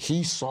things.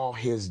 He saw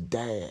his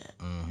dad.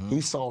 He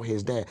saw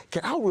his dad.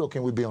 How real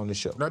can we be on this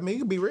show? I mean,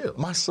 you can be real.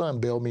 My son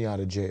bailed me out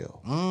of jail.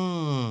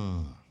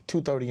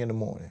 2:30 in the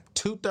morning.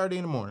 2:30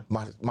 in the morning.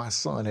 My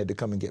son had to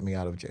come and get me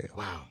out of jail.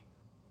 Wow.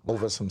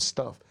 Over some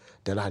stuff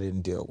that I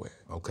didn't deal with.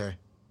 Okay.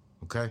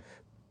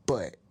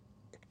 But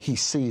he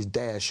sees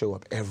dad show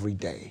up every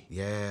day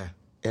Yeah.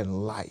 in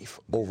life,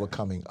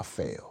 overcoming a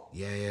fail.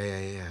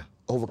 Yeah.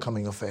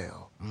 Overcoming a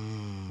fail.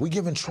 We're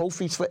giving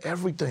trophies for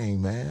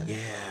everything, man.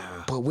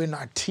 Yeah. But we're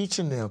not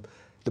teaching them.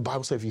 The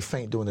Bible says if you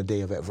faint during the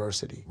day of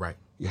adversity, Right.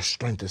 your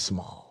strength is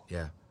small.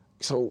 Yeah.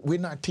 So we're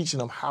not teaching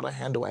them how to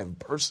handle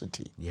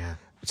adversity. Yeah.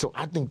 So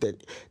I think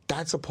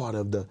that's a part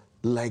of the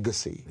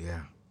legacy.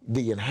 Yeah.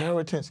 The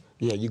inheritance,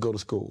 you go to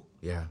school.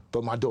 Yeah.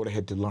 But my daughter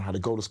had to learn how to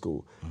go to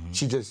school.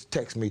 She just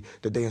texted me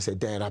the day and said,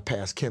 Dad, I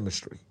passed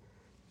chemistry.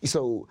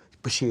 So,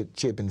 but she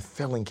had been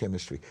failing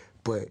chemistry.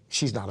 But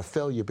she's not a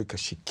failure because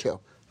she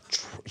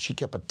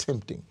kept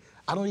attempting.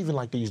 I don't even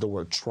like to use the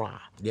word try.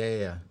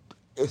 Yeah.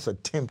 It's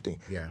attempting.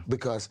 Yeah.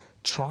 Because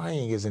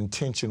trying is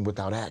intention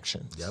without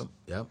actions.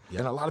 Yep.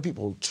 And a lot of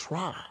people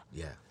try.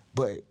 Yeah.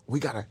 But we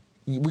gotta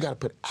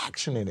put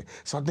action in it.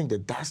 So I think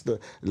that's the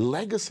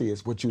legacy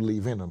is what you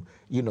leave in them.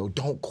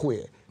 Don't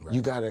quit. Right.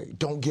 You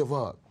don't give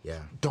up. Yeah.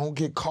 Don't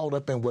get caught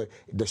up in what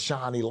the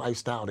shiny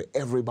lifestyle that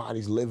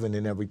everybody's living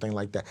and everything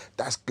like that.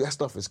 That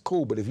stuff is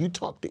cool. But if you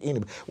talk to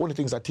anybody, one of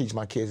the things I teach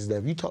my kids is that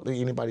if you talk to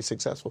anybody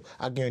successful,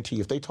 I guarantee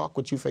you, if they talk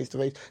with you face to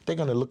face, they're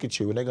gonna look at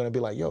you and they're gonna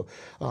be like, yo,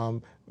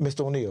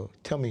 Mr. O'Neal,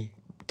 tell me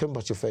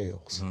about your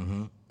fails.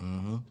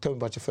 Tell me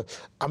about your fails.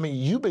 I mean,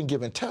 you've been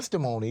giving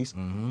testimonies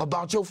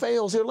about your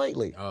fails here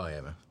lately. Oh,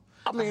 yeah, man.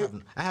 I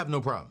mean, I have no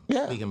problem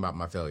speaking about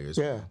my failures.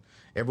 Yeah.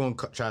 Everyone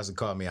tries to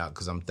call me out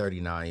because I'm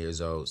 39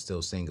 years old,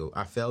 still single.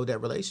 I failed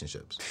at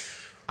relationships.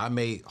 I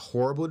made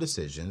horrible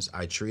decisions.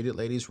 I treated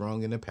ladies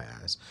wrong in the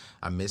past.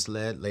 I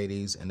misled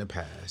ladies in the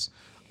past.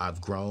 I've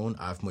grown.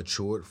 I've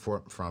matured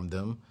from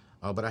them.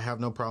 But I have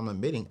no problem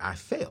admitting I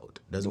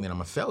failed. Doesn't mean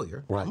I'm a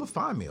failure. Right. I'm going to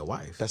find me a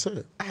wife. That's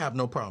it. I have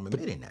no problem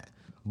admitting that.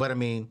 But, I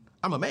mean,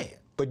 I'm a man.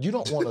 But you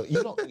don't want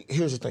to,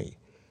 here's the thing.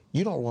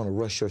 You don't want to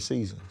rush your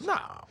seasons. No.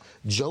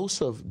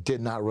 Joseph did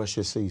not rush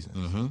his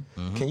seasons.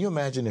 Can you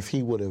imagine if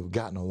he would have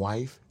gotten a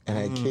wife and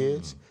had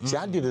kids? See,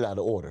 I did it out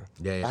of order.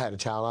 Yeah. I had a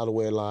child out of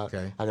wedlock.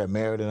 Okay. I got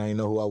married and I didn't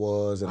know who I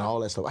was and all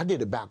that stuff. I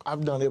did it back.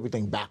 I've done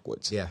everything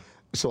backwards. Yeah.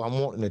 So I'm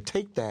wanting to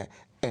take that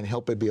and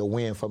help it be a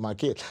win for my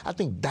kids. I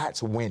think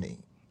that's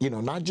winning.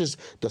 Not just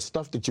the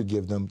stuff that you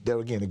give them. There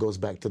again, it goes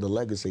back to the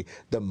legacy,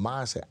 the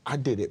mindset. I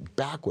did it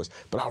backwards.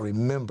 But I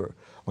remember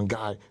when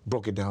God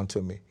broke it down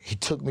to me. He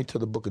took me to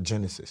the book of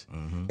Genesis,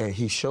 and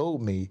he showed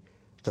me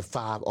the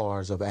 5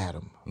 R's of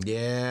Adam.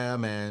 Yeah,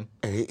 man.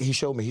 And he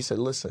showed me, he said,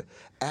 listen,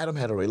 Adam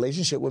had a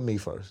relationship with me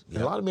first.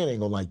 And a lot of men ain't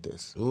gonna like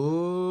this.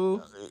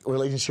 Ooh.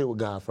 Relationship with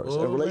God first.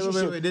 Ooh, A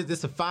relationship, wait.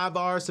 This the 5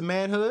 R's to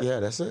manhood?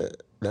 Yeah, that's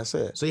it. That's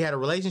it. So he had a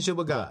relationship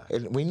with God.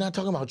 And we're not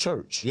talking about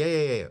church.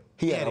 Yeah.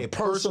 He had a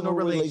personal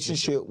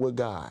relationship with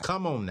God.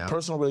 Come on now.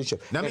 Personal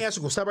relationship. Now, let me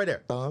ask you, stop right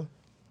there.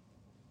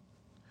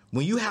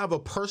 When you have a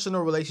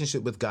personal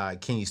relationship with God,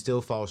 can you still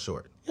fall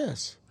short?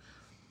 Yes.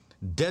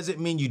 Does it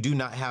mean you do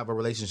not have a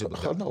relationship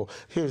with God? No.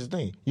 Here's the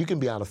thing. You can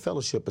be out of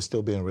fellowship but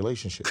still be in a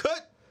relationship.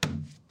 Cut.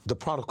 The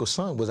prodigal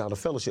son was out of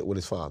fellowship with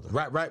his father.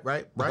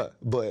 Right.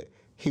 But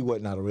he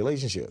wasn't out of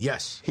relationship.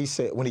 Yes. He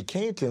said, when he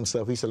came to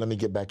himself, he said, let me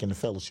get back into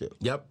fellowship.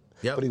 Yep.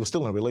 But he was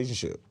still in a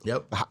relationship.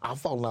 Yep. I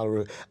fallen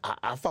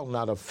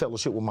out of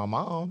fellowship with my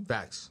mom.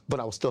 Facts.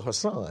 But I was still her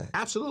son.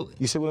 Absolutely.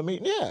 You see what I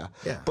mean? Yeah.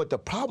 But the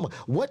problem,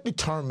 what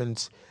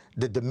determines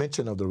the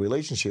dimension of the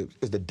relationship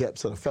is the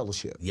depths of the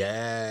fellowship.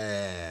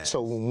 Yeah.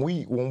 So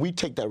when we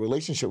take that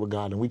relationship with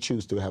God and we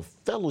choose to have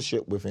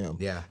fellowship with Him,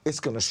 it's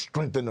going to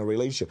strengthen the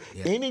relationship.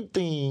 Yeah.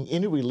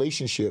 Any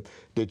relationship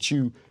that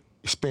you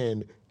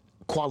spend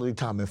quality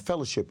time in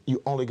fellowship,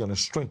 you're only going to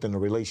strengthen the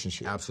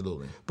relationship.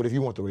 Absolutely. But if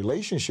you want the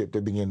relationship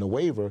to begin to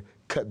waver,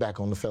 cut back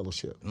on the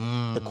fellowship,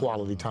 the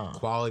quality time.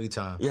 Quality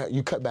time. Yeah,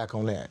 you cut back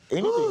on that.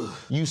 Anything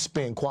you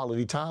spend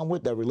quality time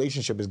with, that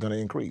relationship is going to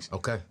increase.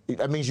 Okay.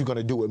 That means you're going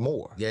to do it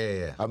more.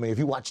 Yeah. I mean, if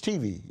you watch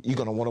TV, you're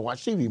going to want to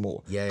watch TV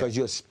more. Yeah. Because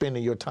you're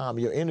spending your time,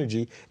 your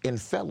energy in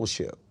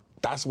fellowship.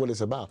 That's what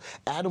it's about.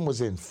 Adam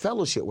was in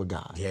fellowship with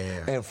God.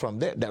 Yeah. And from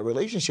that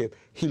relationship,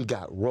 he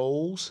got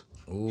roles.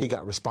 Ooh. He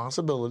got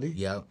responsibility.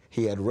 Yep.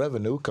 He had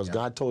revenue because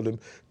God told him,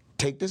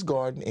 take this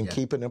garden and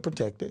keep it and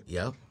protect it.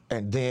 Yep.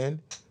 And then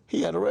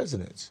he had a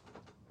residence.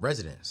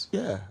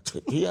 Yeah,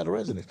 he had a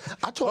residence.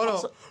 I told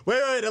Hold on.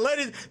 Wait.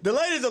 The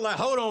ladies are like,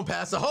 hold on,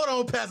 Pastor.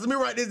 Let me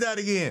write this down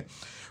again.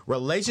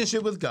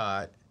 Relationship with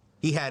God.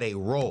 He had a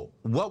role.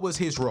 What was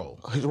his role?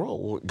 His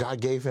role, God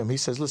gave him. He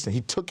says, listen,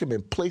 he took him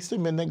and placed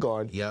him in the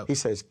garden. Yep. He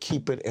says,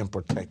 keep it and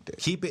protect it.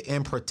 Keep it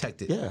and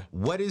protect it. Yeah.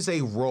 What is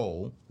a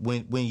role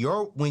when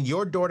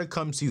your daughter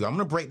comes to you? I'm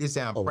going to break this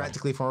down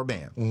practically from a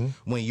band.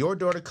 Mm-hmm. When your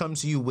daughter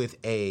comes to you with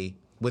a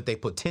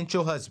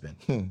potential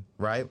husband,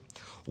 right?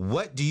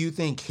 What do you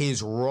think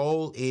his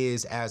role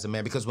is as a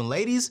man? Because when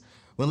ladies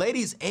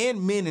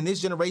and men in this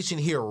generation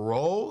hear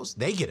roles,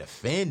 they get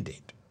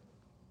offended.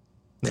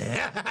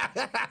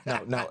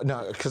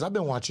 No, because I've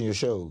been watching your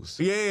shows.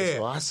 Yeah.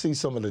 So I see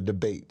some of the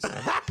debates. So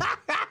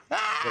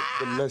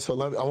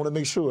I want to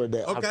make sure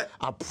that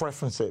I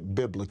preference it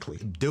biblically.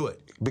 Do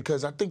it.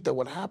 Because I think that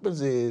what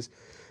happens is,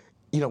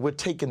 we're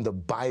taking the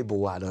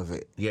Bible out of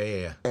it.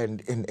 Yeah.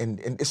 And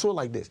it's sort of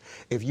like this.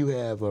 If you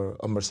have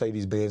a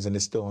Mercedes-Benz and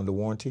it's still under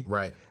warranty,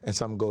 right, and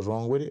something goes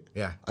wrong with it,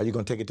 are you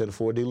going to take it to the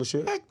Ford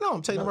dealership? Heck no,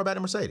 I'm taking it about a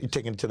Mercedes. You're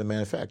taking it to the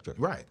manufacturer.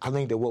 Right. I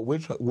think that what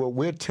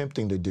we're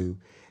attempting to do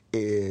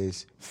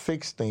is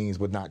fix things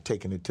but not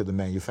taking it to the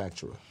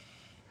manufacturer.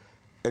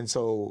 And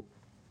so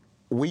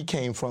we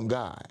came from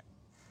God.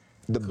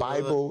 The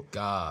Bible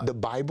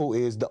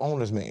is the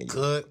owner's manual.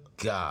 Good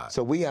God.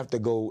 So we have to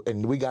go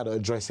and we got to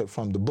address it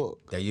from the book.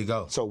 There you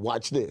go. So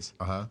watch this.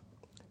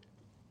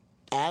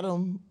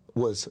 Adam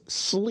was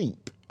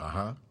asleep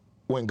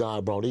when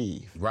God brought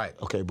Eve. Right.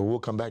 Okay, but we'll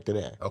come back to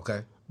that.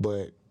 Okay.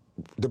 But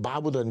the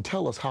Bible doesn't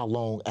tell us how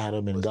long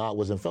Adam and God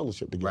was in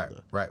fellowship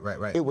together. Right.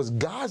 It was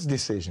God's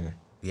decision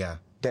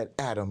that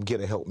Adam get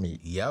a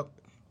helpmeet. Yep.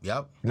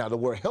 Now, the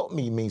word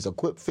helpmeet means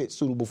equipped, fit,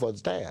 suitable for the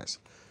task.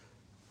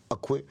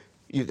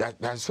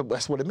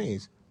 That's what it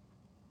means.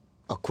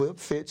 Equipped,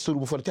 fit,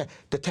 suitable for the task.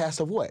 The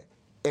task of what?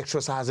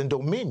 Exercising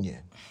dominion.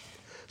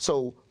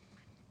 So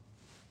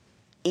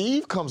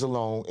Eve comes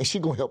along and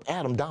she's going to help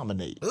Adam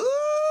dominate.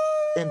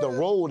 In the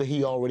role that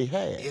he already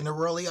had. In the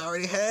role he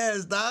already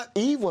has, Doc.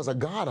 Eve was a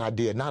God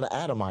idea, not an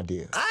Adam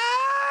idea.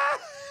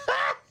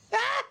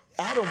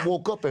 Adam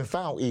woke up and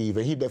found Eve,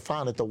 and he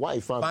found that the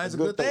wife finds a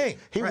good thing.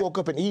 He woke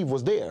up and Eve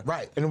was there.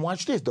 Right. And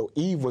watch this, though.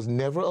 Eve was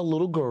never a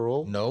little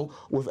girl. No.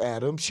 With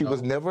Adam. She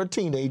was never a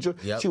teenager.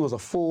 Yep. She was a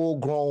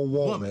full-grown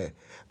woman.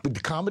 But the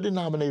common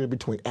denominator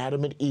between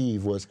Adam and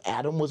Eve was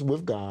Adam was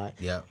with God,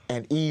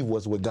 and Eve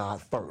was with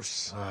God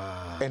first.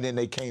 And then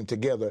they came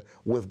together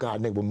with God,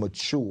 and they were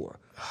mature.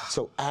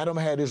 So Adam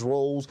had his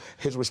roles,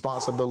 his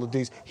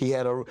responsibilities. He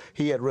had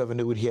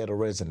revenue, and he had a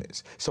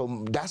residence.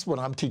 So that's what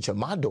I'm teaching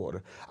my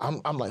daughter.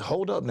 I'm like,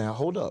 hold up.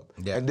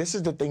 Yeah. And this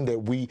is the thing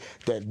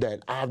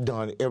that I've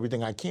done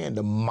everything I can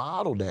to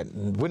model that.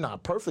 We're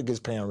not perfect as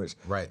parents,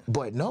 right?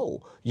 But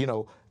no,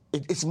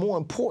 it's more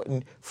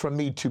important for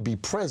me to be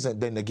present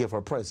than to give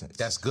her presents.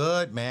 That's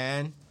good,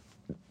 man.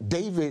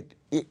 David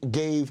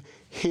gave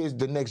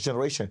the next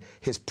generation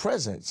his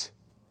presence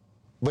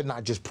but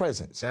not just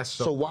presents. That's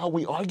so so while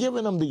we are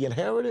giving them the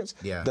inheritance,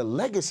 Yeah. the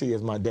legacy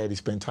is my daddy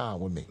spent time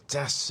with me.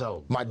 That's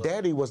so My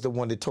daddy was the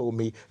one that told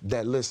me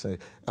that, listen,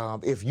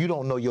 if you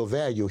don't know your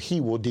value,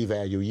 he will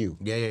devalue you.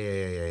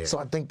 Yeah. So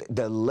I think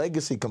the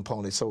legacy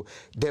component. So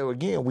there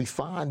again, we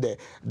find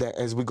that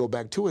as we go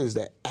back to it, is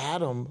that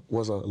Adam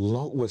was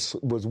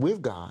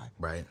with God.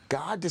 Right.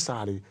 God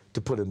decided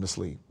to put him to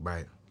sleep.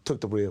 Right.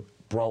 Took the rib,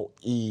 brought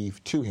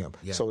Eve to him.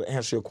 Yeah. So to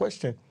answer your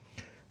question,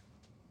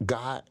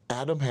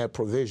 Adam had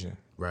provision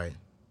Right.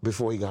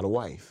 before he got a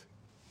wife.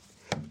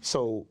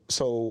 So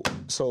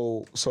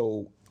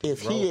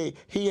if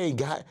he ain't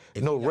got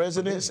no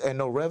residence and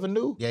no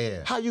revenue,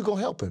 Yeah. how you gonna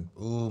help him?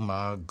 Oh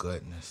my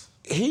goodness.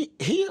 He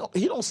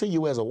don't see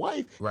you as a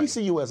wife. Right. He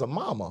see you as a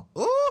mama.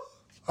 Ooh,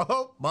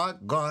 oh my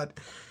God.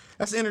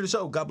 That's the end of the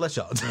show. God bless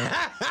y'all.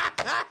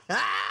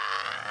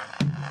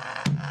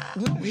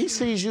 No, he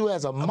sees you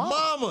as a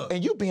mama.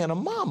 and you being a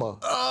mama.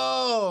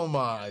 Oh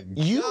my God.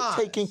 You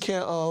taking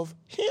care of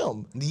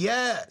him.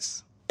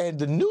 Yes. And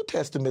the New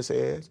Testament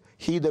says,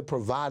 he that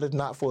provideth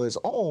not for his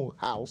own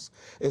house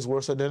is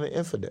worse than an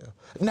infidel.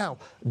 Now,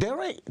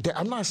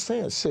 I'm not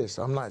saying, sis,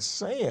 I'm not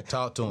saying.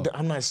 Talk to him.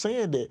 I'm not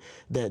saying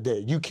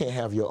that you can't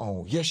have your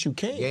own. Yes, you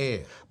can. Yeah.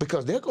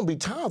 Because there going to be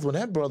times when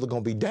that brother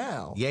going to be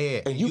down.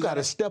 Yeah. And you got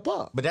to step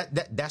up. But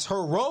that's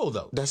her role,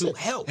 though. That's to it.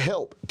 help.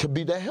 Help. To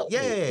be that help.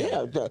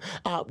 Yeah.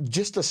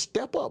 Just to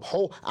step up.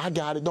 I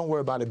got it. Don't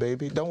worry about it,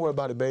 baby. Don't worry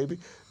about it, baby.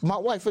 My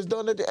wife has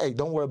done it. Hey,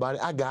 don't worry about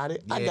it. I got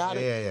it. I got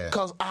it. Yeah.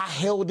 Because I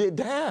held it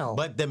down.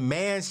 But the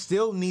man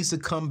still needs to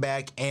come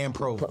back and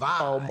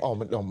provide.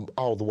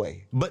 All the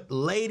way. But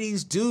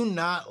ladies do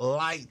not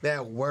like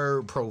that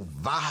word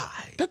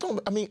provide.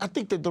 I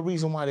think that the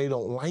reason why they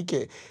don't like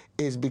it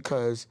is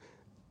because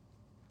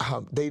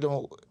they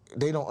don't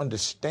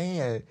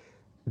understand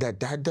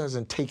that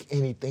doesn't take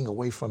anything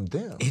away from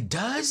them. It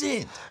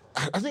doesn't.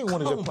 I think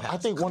one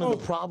of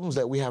the problems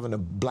that we have in a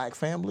black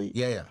family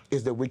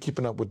is that we're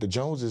keeping up with the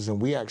Joneses, and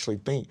we actually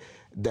think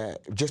that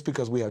just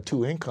because we have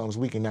two incomes,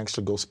 we can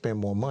actually go spend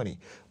more money.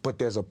 But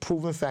there's a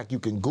proven fact, you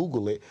can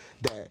Google it,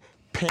 that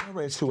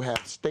parents who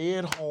have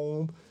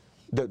stay-at-home,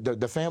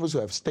 the families who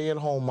have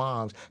stay-at-home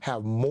moms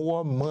have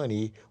more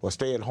money, or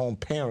stay-at-home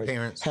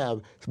parents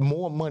have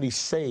more money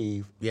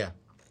saved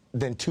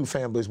than two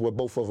families where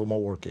both of them are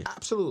working.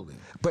 Absolutely.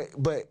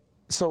 But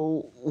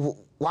so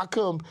why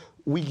come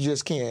we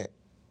just can't,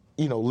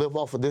 live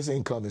off of this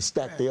income and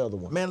stack the other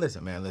one? Man,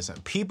 listen.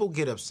 People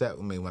get upset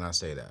with me when I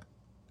say that.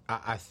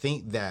 I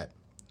think that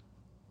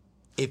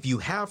if you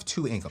have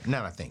two incomes,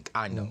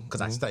 I know,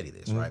 because I study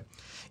this, right?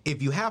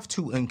 If you have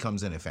two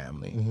incomes in a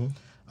family,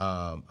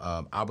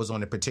 I was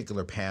on a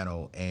particular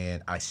panel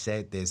and I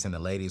said this, and the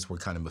ladies were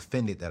kind of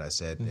offended that I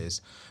said this,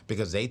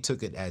 because they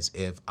took it as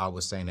if I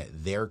was saying that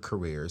their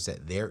careers,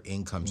 that their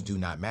incomes do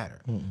not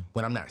matter.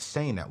 When I'm not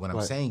saying that. What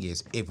I'm saying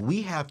is, if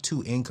we have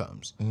two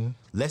incomes,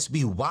 let's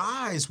be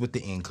wise with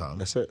the income.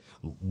 That's it.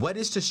 What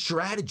is the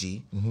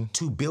strategy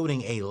to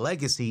building a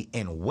legacy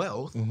and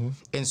wealth?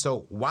 And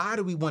so why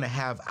do we want to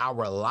have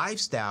our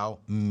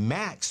lifestyle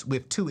maxed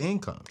with two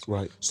incomes?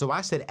 Right. So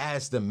I said,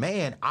 as the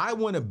man, I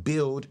want to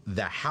build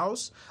the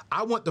house.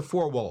 I want the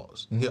four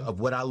walls of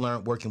what I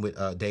learned working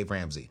with Dave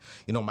Ramsey.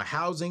 My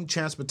housing,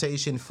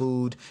 transportation,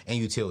 food, and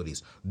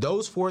utilities.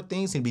 Those four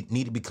things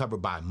need to be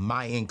covered by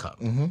my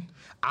income.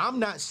 I'm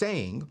not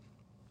saying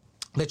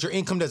that your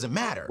income doesn't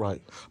matter. Right.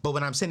 But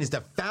what I'm saying is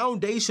the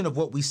foundation of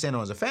what we stand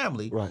on as a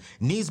family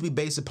needs to be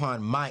based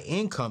upon my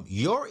income,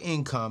 your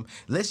income.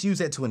 Let's use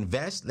that to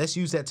invest. Let's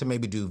use that to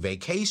maybe do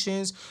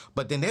vacations.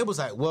 But then they was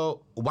like,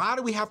 well, why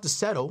do we have to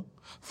settle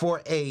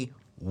for a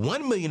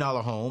 $1 million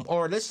home,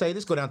 or let's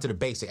go down to the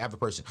basic average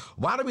person.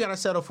 Why do we gotta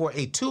settle for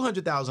a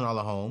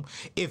 $200,000 home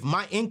if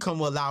my income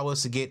will allow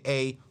us to get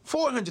a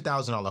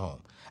 $400,000 home?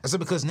 I said,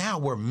 because now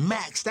we're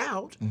maxed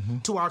out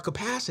to our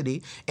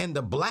capacity, and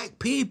the black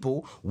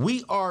people,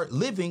 we are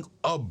living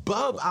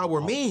above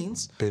our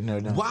means. Been there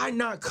now. Why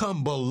not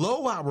come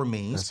below our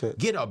means,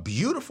 get a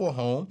beautiful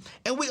home,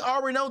 and we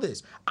already know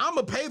this. I'm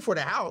gonna pay for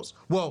the house.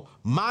 Well,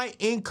 my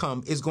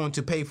income is going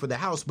to pay for the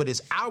house, but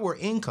it's our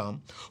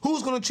income.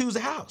 Who's gonna choose the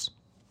house?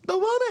 The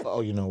woman.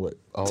 Oh, you know what?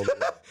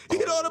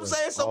 You know what I'm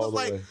saying? So it's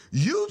like,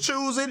 you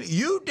choosing,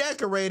 you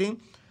decorating.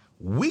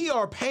 We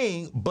are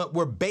paying, but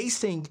we're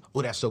basing.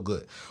 Oh, that's so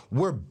good.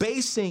 We're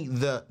basing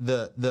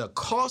the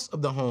cost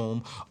of the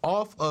home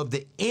off of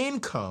the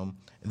income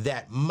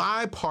that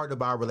my part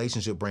of our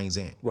relationship brings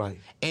in. Right.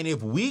 And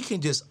if we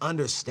can just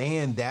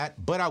understand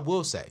that, but I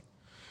will say,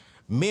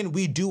 men,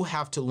 we do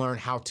have to learn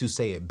how to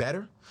say it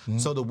better,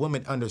 so the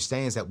woman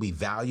understands that we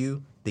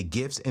value the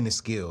gifts and the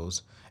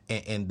skills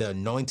and the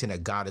anointing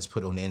that God has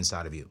put on the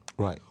inside of you.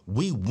 Right.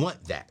 We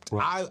want that.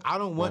 Right. I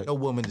don't want a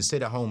woman to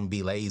sit at home and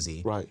be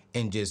lazy. Right.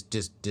 And just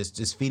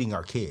feeding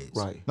our kids.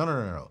 Right.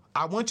 No.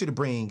 I want you to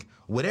bring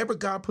whatever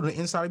God put on the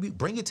inside of you,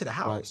 bring it to the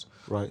house.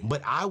 Right.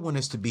 But I want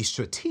us to be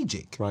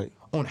strategic. Right.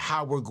 on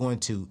how we're going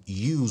to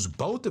use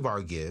both of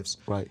our gifts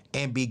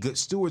and be good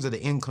stewards of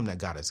the income that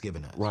God has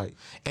given us. Right.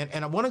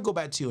 And I want to go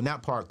back to you on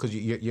that part because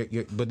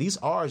but these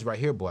R's right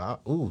here, boy.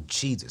 Oh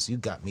Jesus, you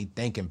got me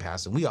thinking,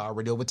 Pastor. We are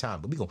already over time,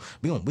 but we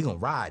gonna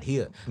ride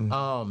here.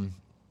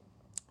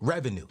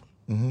 Revenue.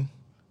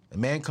 A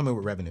man coming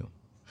with revenue.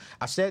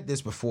 I've said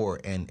this before,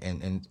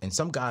 and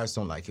some guys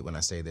don't like it when I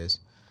say this,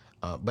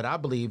 but I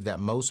believe that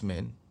most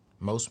men,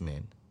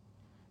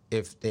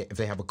 if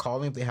they have a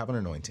calling, if they have an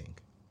anointing,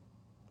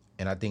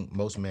 and I think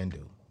most men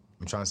do.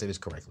 I'm trying to say this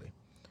correctly.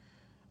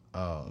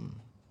 Let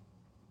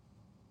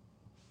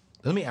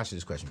me ask you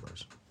this question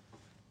first.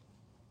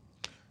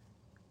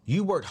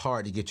 You worked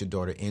hard to get your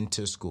daughter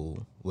into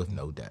school with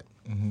no debt.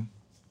 And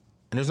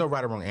there's no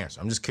right or wrong answer.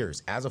 I'm just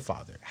curious. As a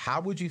father,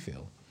 how would you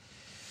feel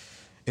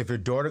if your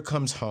daughter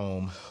comes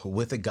home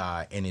with a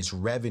guy and his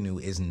revenue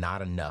is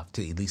not enough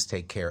to at least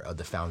take care of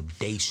the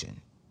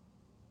foundation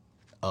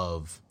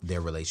of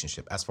their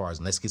relationship? As far as,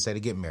 let's say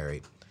they get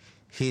married,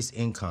 his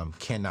income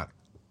cannot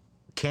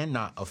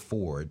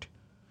afford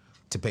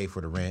to pay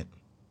for the rent,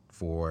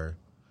 for,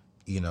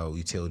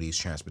 utilities,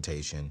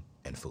 transportation,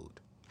 and food.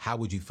 How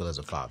would you feel as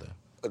a father?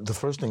 The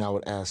first thing I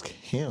would ask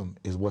him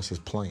is, what's his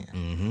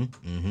plan?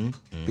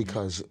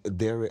 Because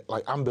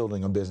I'm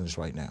building a business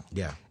right now.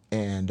 Yeah.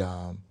 And,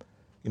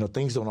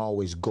 things don't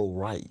always go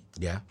right.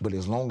 Yeah. But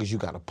as long as you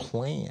got a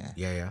plan.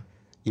 Yeah.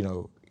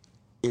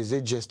 Is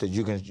it just that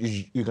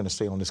you're gonna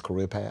stay on this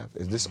career path?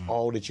 Is this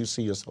all that you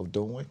see yourself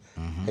doing?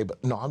 Hey,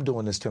 but no, I'm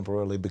doing this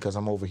temporarily because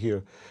I'm over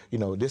here.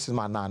 This is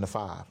my 9 to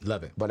 5.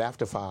 Love it. But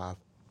after 5,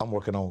 I'm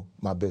working on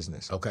my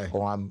business. Okay.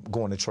 Or I'm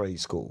going to trade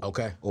school.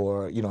 Okay.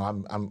 Or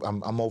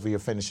I'm over here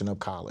finishing up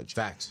college.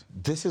 Facts.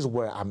 This is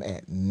where I'm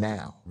at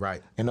now.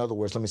 Right. In other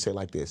words, let me say it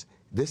like this: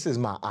 this is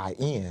my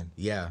IN.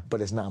 Yeah.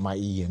 But it's not my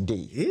END.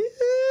 Yeah.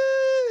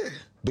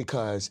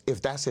 Because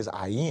if that's his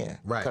IN,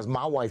 because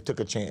my wife took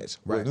a chance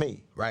with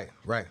me. Right.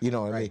 You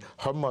know what I mean?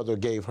 Her mother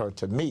gave her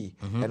to me,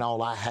 and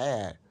all I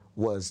had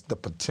was the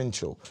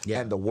potential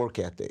and the work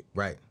ethic.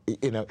 Right.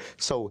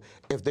 So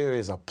if there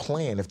is a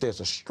plan, if there's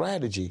a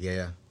strategy,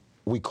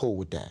 we cool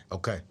with that.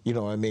 Okay. You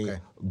know what I mean? Okay.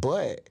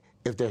 But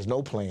if there's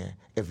no plan,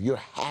 if you're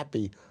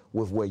happy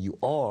with where you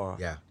are,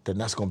 then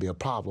that's going to be a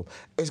problem.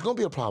 It's going to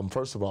be a problem,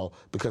 first of all,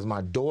 because my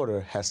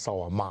daughter has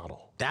saw a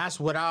model. That's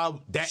what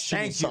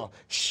thank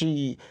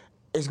you.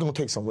 It's going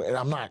to take some, and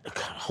I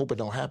hope it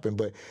don't happen,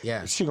 but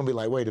she's going to be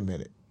like, wait a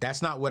minute.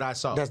 That's not what I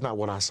saw. That's not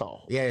what I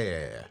saw.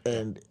 Yeah.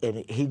 And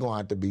he going to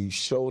have to be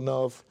show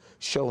enough.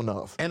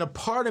 And a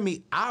part of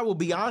me, I will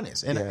be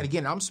honest, and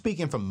again, I'm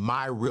speaking from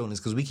my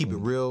realness because we keep it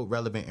real,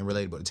 relevant, and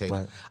relatable to the table.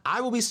 Right.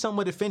 I will be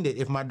somewhat offended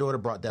if my daughter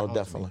brought that home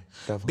definitely,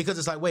 to me. Because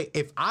it's like, wait,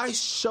 if I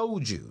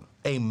showed you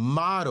a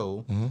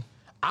model,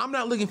 I'm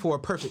not looking for a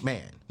perfect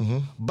man,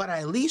 but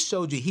I at least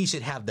showed you he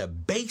should have the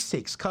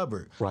basics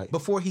covered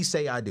before he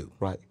say I do.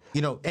 Right.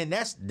 And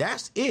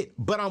that's it.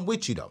 But I'm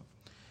with you though.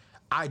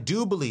 I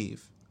don't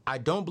believe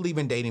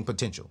in dating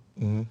potential.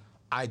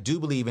 I do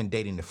believe in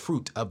dating the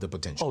fruit of the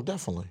potential. Oh,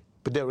 definitely.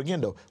 But there again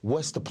though,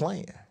 what's the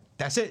plan?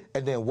 That's it.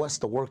 And then what's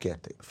the work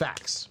ethic?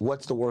 Facts.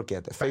 What's the work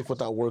ethic? Faith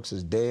without works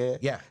is dead.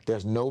 Yeah.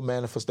 There's no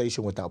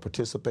manifestation without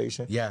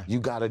participation. Yeah.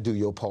 You got to do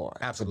your part.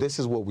 Absolutely. But this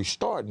is where we're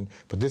starting,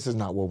 but this is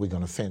not where we're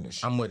going to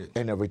finish. I'm with it.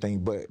 And everything,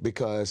 but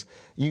because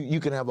you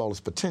can have all this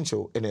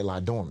potential and it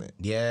lie dormant.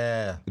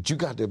 Yeah. But you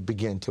got to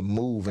begin to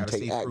move and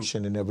take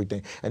action and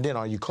everything. And then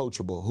are you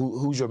coachable?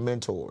 Who's your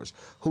mentors?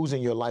 Who's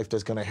in your life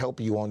that's going to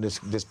help you on this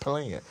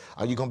plan?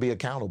 Are you going to be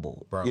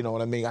accountable? Bro. You know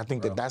what I mean? I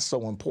think that's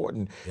so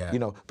important. Yeah.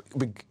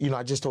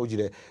 I just told you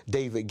that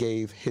David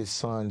gave his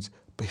sons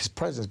his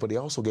presence, but he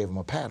also gave them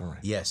a pattern.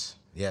 Yes.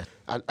 Yeah.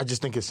 I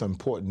just think it's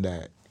important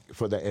that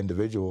for that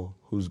individual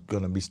who's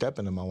going to be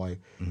stepping in my way,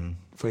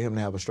 for him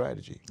to have a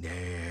strategy. Yeah.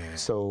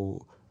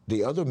 So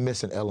the other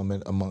missing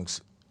element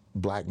amongst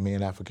black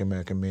men, African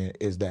American men,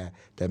 is that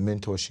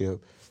mentorship,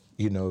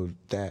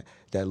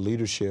 that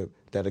leadership,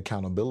 that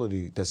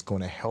accountability that's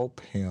going to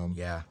help him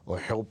or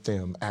help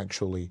them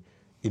actually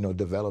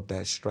develop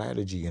that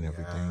strategy and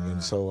everything.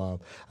 And so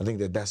I think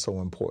that's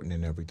so important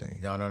in everything.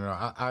 No.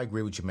 I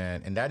agree with you,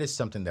 man. And that is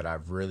something that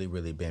I've really,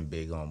 really been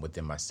big on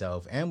within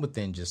myself and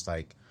within just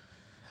like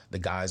the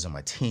guys on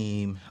my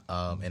team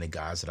and the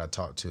guys that I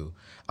talk to.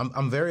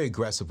 I'm very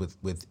aggressive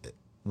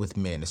with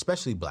men,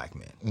 especially black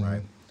men,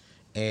 right?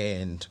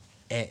 And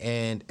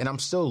I'm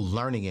still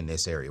learning in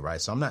this area,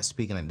 right? So I'm not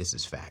speaking like this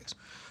is facts.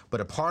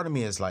 But a part of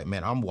me is like,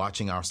 man, I'm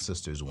watching our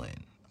sisters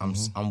win.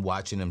 I'm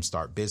watching them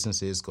start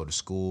businesses, go to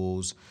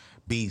schools,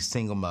 be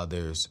single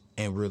mothers,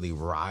 and really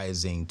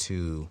rising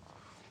to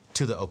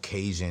the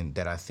occasion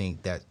that I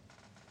think that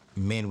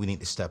men, we need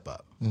to step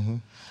up.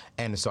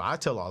 And so I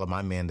tell all of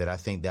my men that I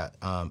think that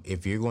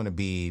if you're going to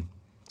be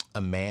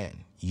a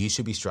man, you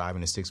should be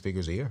striving to 6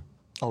 figures a year.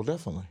 Oh,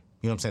 definitely.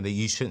 You know what I'm saying? That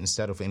you shouldn't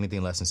settle for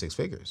anything less than 6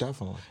 figures.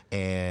 Definitely.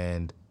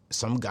 And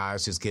some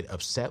guys just get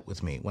upset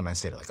with me when I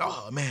say, like,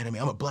 oh, man,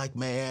 I'm a black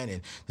man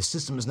and the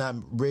system is not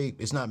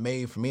rigged, it's not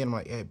made for me. And I'm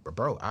like, hey,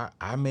 bro,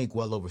 I make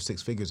well over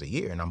 6 figures a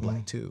year and I'm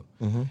black too.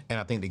 And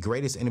I think the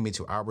greatest enemy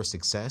to our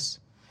success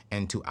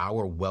and to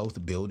our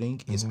wealth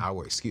building is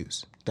our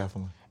excuse.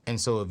 Definitely. And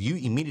so if you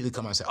immediately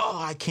come out and say, oh,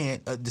 I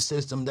can't, the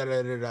system,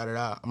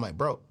 da-da-da-da-da-da, I'm like,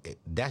 bro,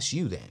 that's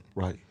you then.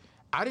 Right.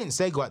 I didn't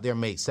say go out there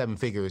and make 7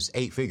 figures,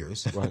 8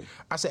 figures. Right.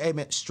 I said, hey,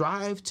 man,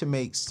 strive to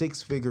make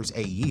 6 figures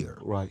a year.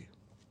 Right.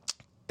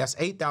 That's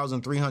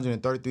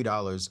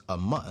 $8,333 a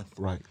month.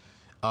 Right.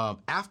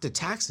 After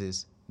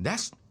taxes,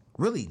 that's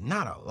really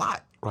not a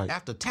lot. Right.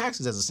 After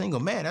taxes as a single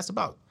man, that's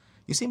about,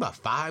 you see about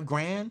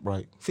 $5,000,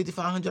 right,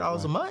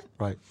 $5,500 a month.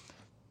 Right.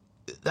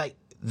 Like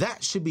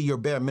that should be your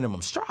bare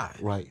minimum strive.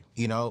 Right.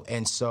 You know,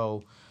 and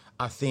so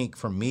I think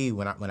for me,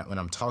 when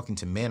I'm talking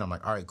to men, I'm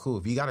like, all right, cool.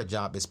 If you got a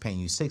job that's paying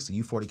you 60,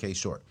 you 40K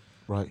short.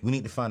 Right. We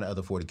need to find the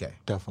other 40K.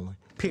 Definitely.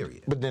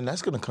 Period. But then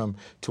that's going to come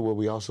to where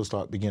we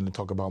also begin to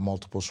talk about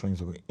multiple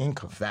streams of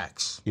income.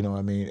 Facts. You know what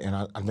I mean? And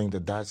I think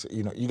that's,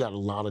 you know, you got a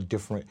lot of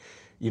different,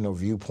 you know,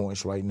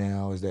 viewpoints right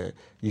now is that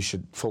you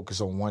should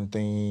focus on one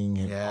thing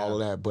and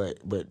all of that.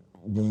 But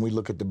when we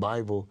look at the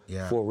Bible,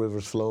 4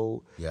 rivers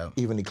flow.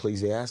 Even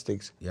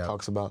Ecclesiastics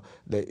talks about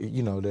that,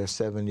 you know, there's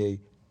 78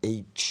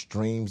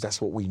 streams.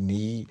 That's what we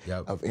need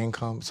of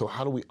income. So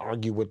how do we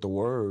argue with the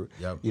word?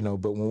 You know,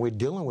 but when we're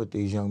dealing with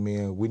these young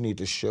men, we need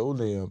to show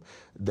them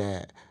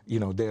that, you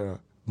know, there are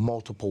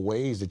multiple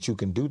ways that you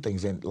can do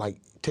things, and like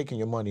taking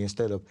your money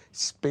instead of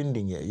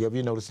spending it. You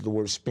ever notice the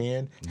word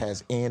spend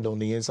has end on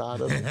the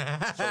inside of it?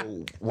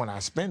 So when I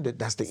spend it,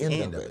 that's the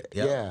end of it.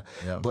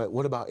 But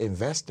what about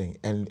investing?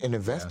 And in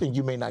investing,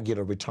 you may not get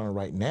a return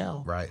right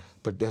now. Right.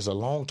 But there's a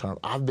long term.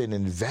 I've been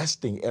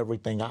investing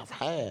everything I've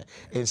had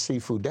in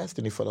Seafood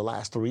Destiny for the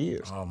last 3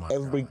 years. Oh my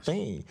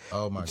Everything. Gosh.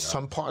 Oh my God.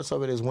 Some parts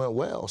of it has went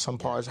well. Some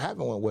parts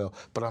haven't went well.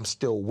 But I'm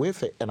still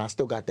with it, and I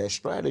still got that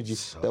strategy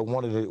that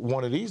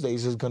one of these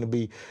days is going to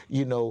be,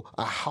 you know,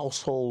 a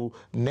household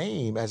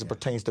name as it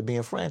pertains to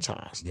being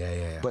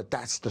franchised. But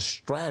that's the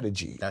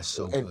strategy. That's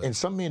so good. And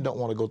some men don't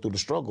want to go through the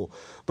struggle.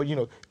 But, you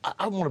know,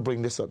 I want to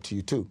bring this up to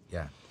you, too.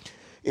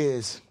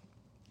 Is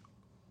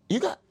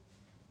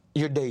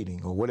you're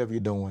dating or whatever you're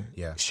doing.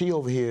 She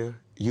over here,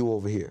 you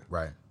over here.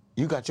 Right.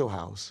 You got your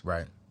house.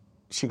 Right.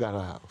 She got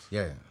her house.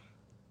 Yeah.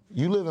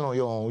 You living on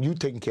your own. You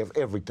taking care of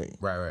everything.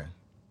 Right.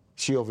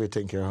 She over here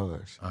taking care of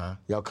hers.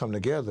 Y'all come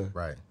together.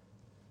 Right.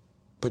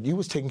 But you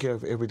was taking care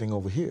of everything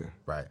over here.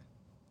 Right.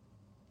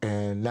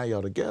 And now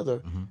y'all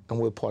together, and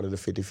we're part of the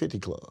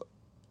 50-50 club.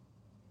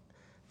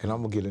 And I'm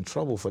going to get in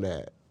trouble for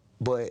that.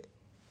 But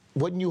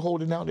wasn't you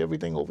holding down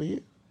everything over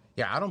here?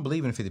 Yeah, I don't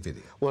believe in 50-50.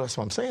 Well, that's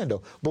what I'm saying,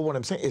 though. But what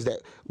I'm saying is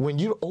that when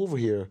you're over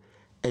here,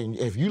 and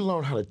if you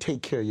learn how to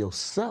take care of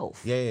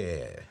yourself,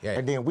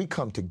 and then we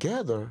come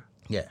together,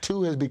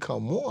 2 has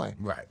become 1.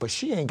 Right. But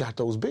she ain't got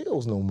those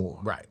bills no more.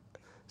 Right.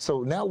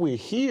 So now we're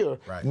here.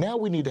 Right. Now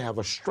we need to have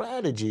a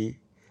strategy.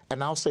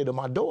 And I'll say to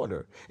my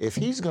daughter, if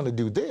he's going to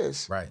do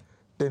this,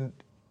 then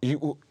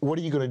what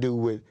are you going to do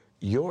with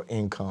your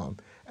income?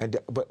 And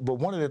but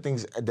one of the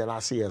things that I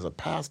see as a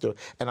pastor,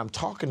 and I'm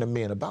talking to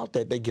men about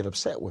that, they get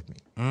upset with me.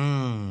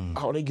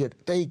 Oh, they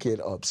get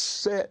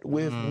upset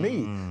with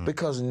me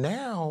because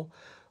now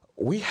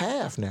we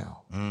have.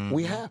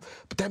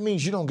 But that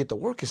means you don't get to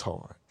work as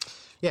hard.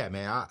 Yeah,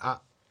 man.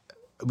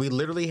 We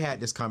literally had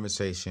this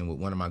conversation with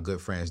one of my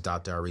good friends,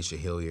 Dr. Arisha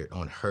Hilliard,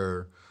 on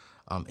her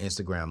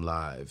Instagram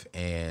Live,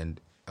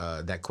 and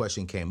that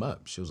question came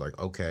up. She was like,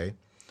 okay,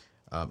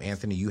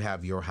 Anthony, you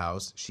have your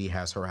house. She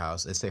has her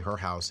house. Let's say her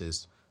house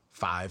is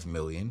 $5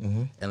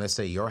 million, and let's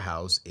say your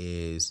house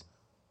is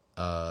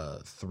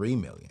 $3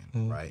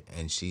 million, right?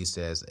 And she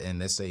says, and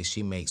let's say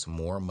she makes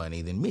more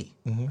money than me,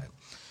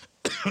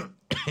 right?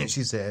 And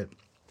she said,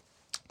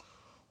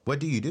 what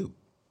do you do?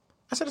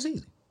 I said, it's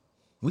easy.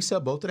 We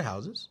sell both of the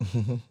houses,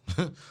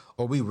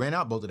 or we rent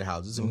out both of the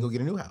houses and we go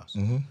get a new house.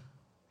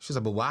 She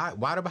said, but why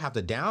do I have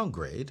to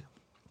downgrade?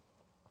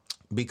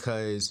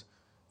 Because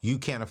you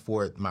can't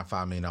afford my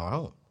 $5 million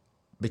home.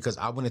 Because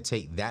I want to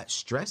take that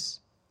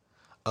stress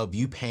of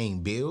you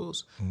paying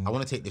bills. I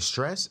want to take the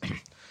stress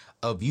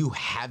of you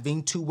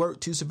having to work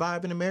to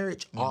survive in a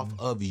marriage off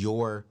of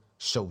your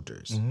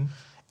shoulders.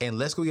 And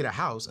let's go get a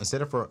house.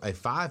 Instead of for a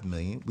 $5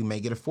 million, we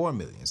may get a $4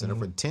 million. Instead of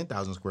for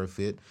 10,000 square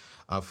foot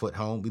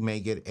home, we may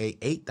get a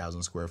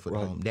 8,000 square foot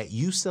home that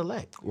you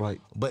select.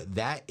 Right. But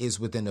that is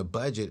within the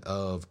budget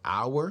of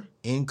our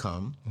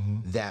income.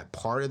 That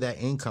part of that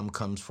income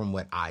comes from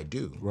what I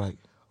do. Right.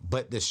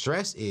 But the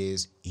stress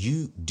is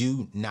you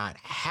do not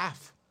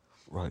have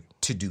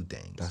to do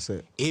things. That's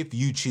it. If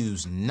you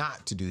choose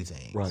not to do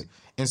things. Right.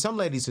 And some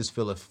ladies just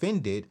feel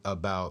offended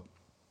about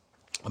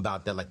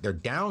that, like they're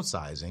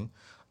downsizing.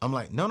 I'm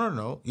like,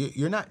 no.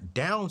 You're not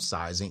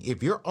downsizing.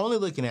 If you're only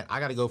looking at, I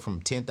got to go from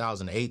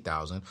 10,000 to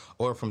 8,000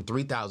 or from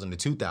 3,000 to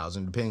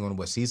 2,000, depending on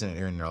what season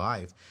they're in their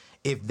life.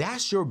 If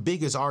that's your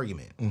biggest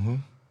argument,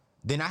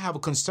 then I have a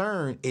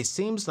concern. It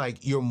seems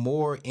like you're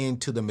more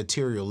into the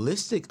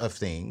materialistic of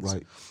things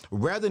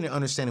rather than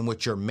understanding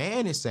what your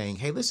man is saying.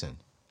 Hey, listen,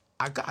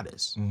 I got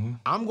this.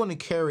 I'm going to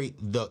carry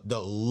the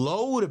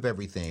load of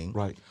everything.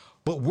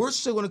 but we're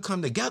still going to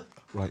come together.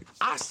 Right.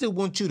 I still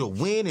want you to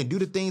win and do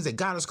the things that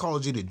God has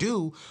called you to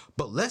do,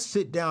 but let's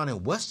sit down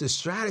and what's the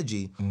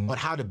strategy on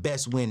how to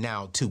best win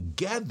now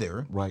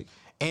together. Right.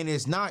 And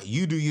it's not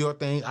you do your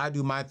thing, I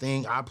do my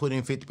thing, I put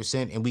in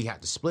 50% and we have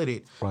to split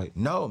it. Right.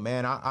 No,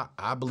 man,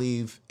 I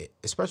believe,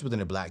 especially within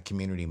the Black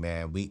community,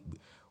 man,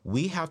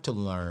 we have to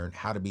learn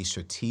how to be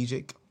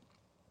strategic.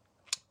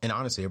 And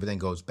honestly, everything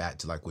goes back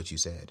to like what you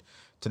said,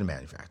 to the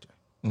manufacturer.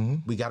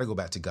 We got to go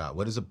back to God.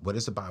 What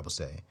does the Bible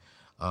say?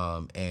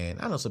 And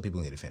I know some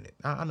people get offended.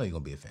 I know you're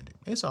going to be offended.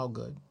 It's all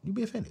good. You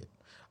be offended.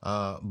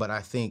 But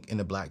I think in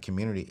the Black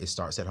community, it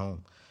starts at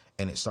home.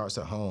 And it starts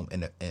at home.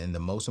 And the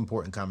most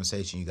important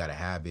conversation you got to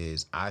have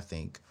is, I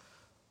think,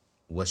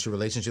 what's your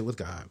relationship with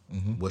God?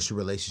 What's your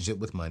relationship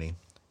with money?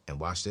 And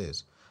watch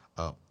this.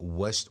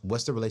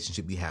 What's the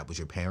relationship you have with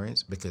your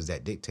parents? Because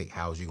that dictates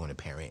how you're going to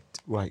parent.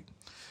 Right.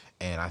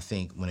 And I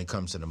think when it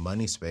comes to the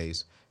money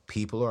space,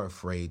 people are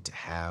afraid to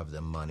have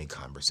the money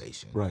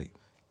conversation. Right.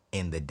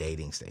 In the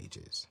dating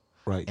stages.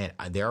 Right.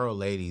 And there are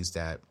ladies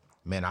that,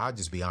 man, I'll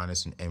just be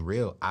honest and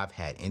real. I've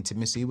had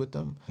intimacy with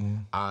them.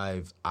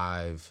 I've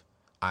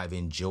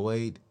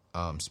enjoyed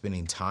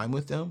spending time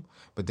with them.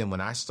 But then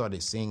when I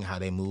started seeing how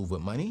they move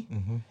with money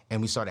and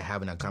we started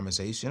having a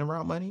conversation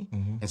around money,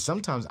 and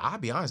sometimes I'll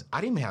be honest,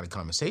 I didn't even have a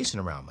conversation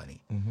around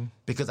money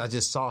because I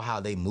just saw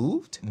how they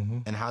moved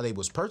and how they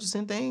was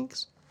purchasing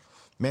things.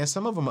 Man,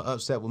 some of them are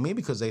upset with me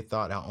because they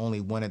thought I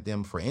only wanted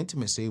them for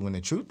intimacy when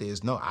the truth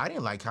is, no, I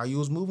didn't like how you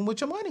was moving with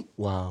your money.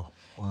 Wow.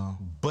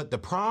 But the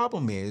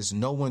problem is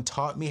no one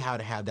taught me how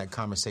to have that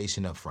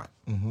conversation up front.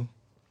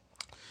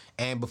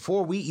 And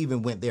before we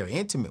even went there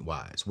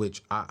intimate-wise,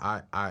 which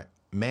before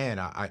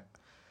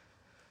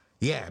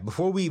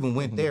we even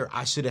went there,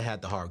 I should have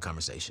had the hard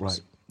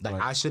conversations.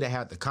 I should have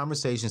had the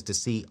conversations to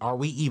see, are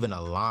we even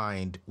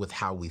aligned with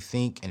how we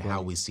think and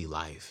how we see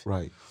life?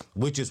 Right.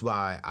 Which is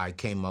why I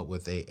came up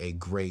with a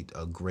great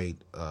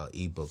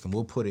ebook. And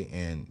we'll put it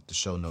in the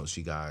show notes,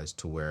 you guys,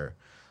 to where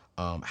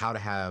how to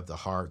have the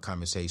hard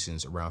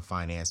conversations around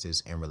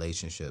finances and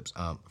relationships,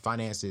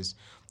 finances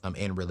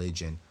and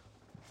religion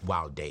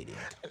while dating.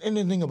 And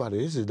the thing about it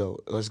is, though,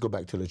 let's go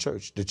back to the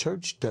church. The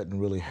church doesn't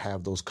really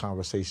have those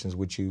conversations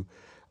with you,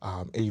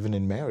 even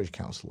in marriage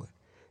counseling.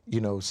 You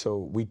know,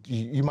 so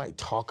you might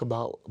talk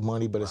about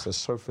money, but it's a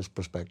surface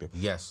perspective.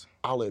 Yes.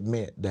 I'll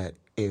admit that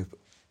if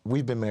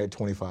we've been married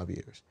 25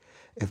 years,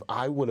 if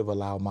I would have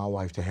allowed my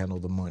wife to handle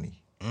the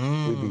money,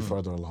 we'd be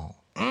further along.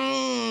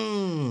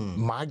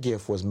 My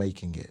gift was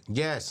making it.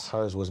 Yes.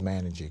 Hers was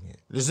managing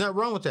it. There's nothing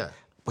wrong with that.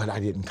 But I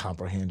didn't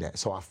comprehend that,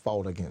 so I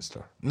fought against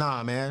her.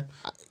 Nah, man.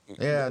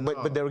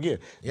 But there again,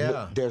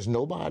 there's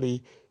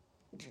nobody,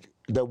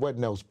 there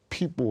wasn't those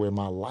people in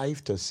my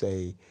life to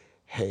say,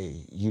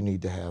 hey, you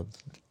need to have,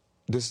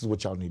 this is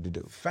what y'all need to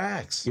do.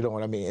 Facts. You know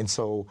what I mean? And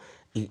so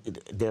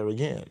there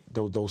again,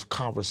 those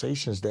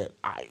conversations that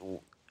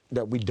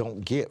we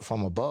don't get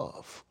from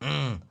above.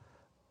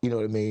 You know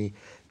what I mean?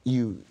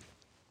 You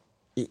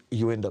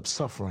end up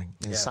suffering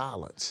in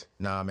silence.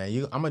 Nah, man,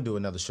 I'm going to do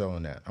another show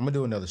on that. I'm going to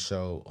do another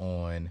show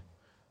on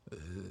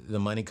the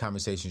money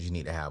conversations you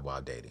need to have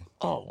while dating.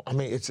 Oh, I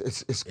mean, it's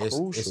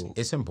crucial.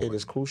 It's important. It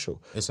is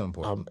crucial. It's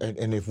important.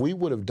 And if we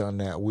would have done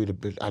that, we'd have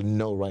been, I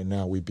know right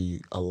now we'd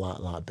be a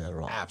lot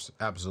better off.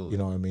 Absolutely. You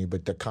know what I mean?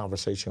 But the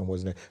conversation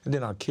wasn't there. And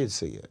then our kids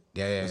see it.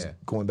 Yeah.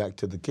 Going back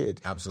to the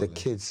kids. Absolutely. The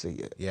kids see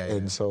it. Yeah.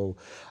 And so,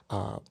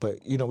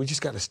 but, you know, we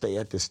just got to stay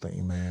at this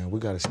thing, man.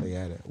 We got to stay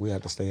at it. We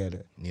have to stay at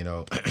it. You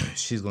know,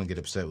 she's going to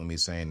get upset with me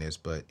saying this,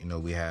 but, you know,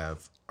 we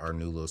have our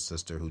new little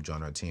sister who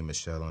joined our team,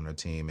 Michelle, on our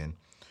team, and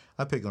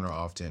I pick on her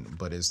often,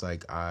 but it's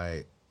like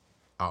I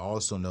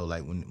also know,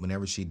 like,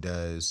 whenever she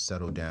does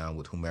settle down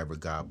with whomever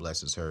God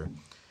blesses her,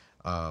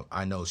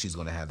 I know she's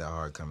going to have that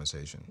hard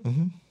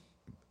conversation.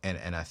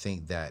 And I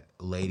think that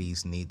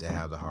ladies need to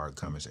have the hard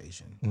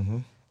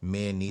conversation.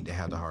 Men need to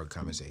have the hard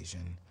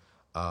conversation.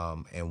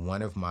 And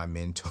one of my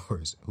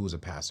mentors, who's a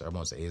pastor, I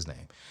won't say his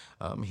name,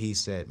 he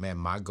said, man,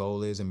 my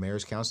goal is in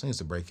marriage counseling is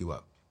to break you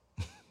up.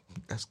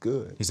 That's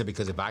good. He said,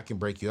 because if I can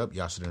break you up,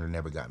 y'all should have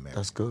never got married.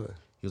 That's good.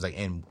 He was like,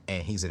 and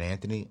he said,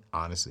 Anthony,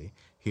 honestly,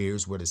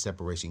 here's where the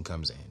separation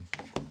comes in.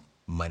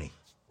 Money.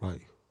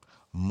 Right.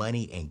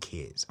 Money and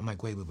kids. I'm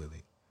like, wait.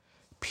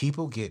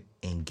 People get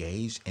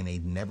engaged and they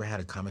never had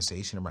a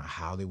conversation about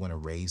how they want to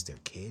raise their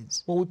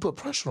kids. Well, we put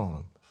pressure on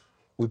them.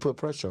 We put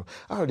pressure.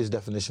 I heard this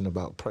definition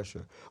about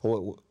pressure.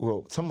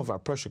 Well, some of our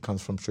pressure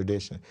comes from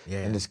tradition. Yeah.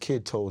 And this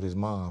kid told his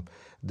mom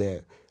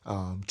that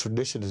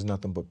tradition is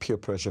nothing but peer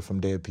pressure from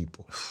dead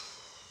people.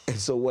 And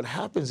so what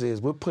happens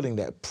is we're putting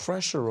that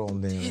pressure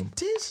on them. Did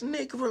this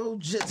Negro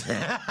just...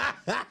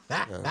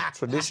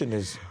 Tradition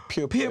is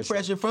peer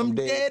pressure from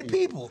dead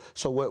people.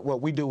 So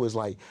what we do is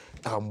like,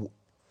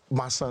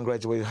 my son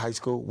graduated high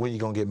school, when you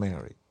going to get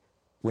married?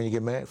 When you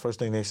get married, first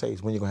thing they say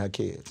is when you going to have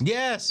kids.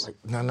 Yes.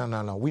 Like,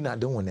 no, we're not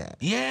doing that.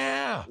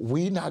 Yeah.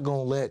 We're not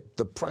going to let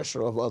the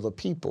pressure of other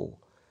people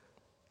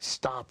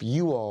stop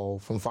you all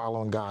from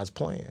following God's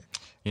plan.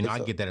 You know, I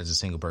get that as a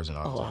single person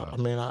all the time. I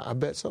mean, I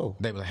bet so.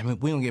 They be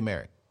like, we don't get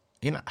married.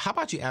 You know, how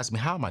about you ask me,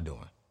 how am I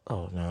doing?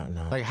 Oh,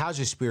 no. Like, how's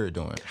your spirit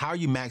doing? How are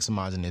you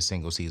maximizing this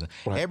single season?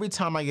 Right. Every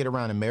time I get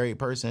around a married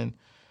person,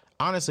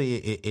 honestly,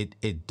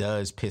 it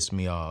does piss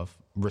me off,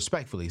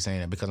 respectfully saying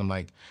that, because I'm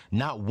like,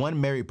 not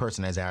one married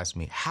person has asked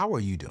me, how are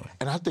you doing?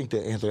 And I think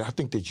that, Anthony, I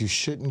think that you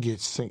shouldn't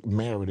get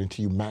married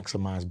until you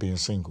maximize being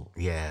single.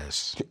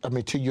 Yes. I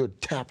mean, till you're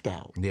tapped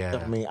out. Yeah.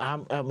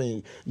 I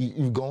mean,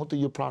 you've gone through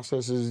your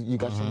processes. You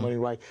got some money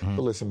right. But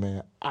listen,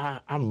 man,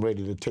 I'm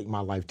ready to take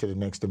my life to the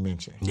next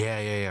dimension.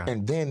 Yeah.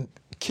 And then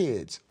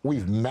kids,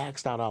 we've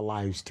maxed out our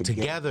lives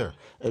together.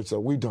 And so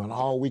we've done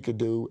all we could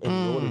do. And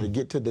in order to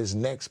get to this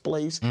next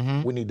place,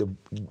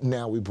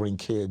 now we bring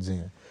kids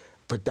in.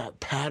 But that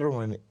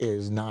pattern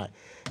is not,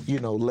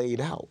 laid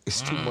out.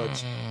 It's too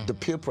much the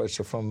peer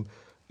pressure from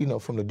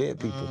the dead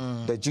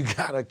people that you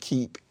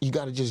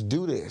gotta just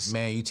do this.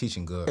 Man, you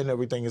teaching good. And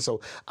everything. And so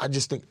I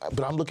just think,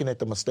 but I'm looking at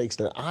the mistakes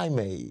that I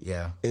made.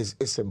 Yeah.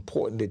 It's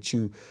important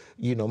that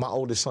my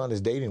oldest son is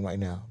dating right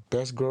now.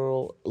 Best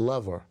girl,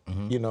 lover,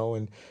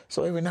 and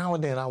so every now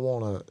and then I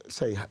want to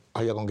say,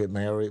 are y'all going to get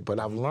married? But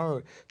I've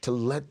learned to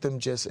let them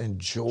just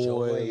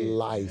enjoy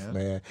life,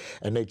 man.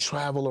 And they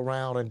travel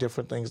around and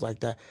different things like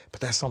that.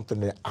 But that's something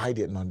that I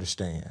didn't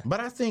understand. But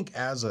I think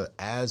as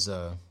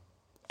a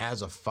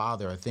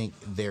father, I think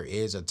there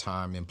is a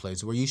time and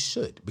place where you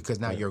should, because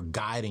now you're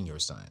guiding your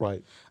son.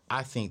 Right.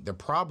 I think the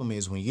problem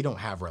is when you don't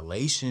have a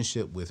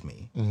relationship with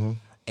me,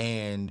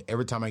 and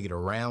every time I get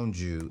around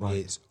you,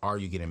 it's, are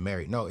you getting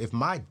married? No, if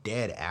my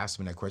dad asked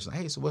me that question,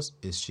 hey, so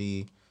is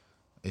she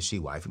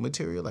wifey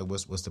material? Like,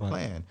 what's the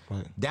plan?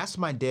 Right. That's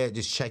my dad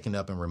just checking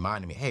up and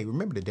reminding me, hey,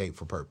 remember to date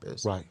for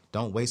purpose. Right.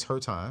 Don't waste her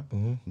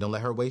time. Don't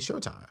let her waste your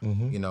time.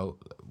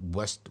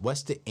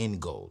 What's the end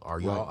goal? Are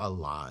y'all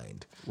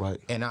aligned? Right.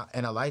 And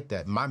I like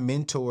that. My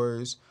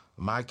mentors,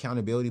 my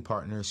accountability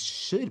partners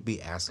should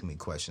be asking me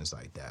questions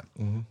like that.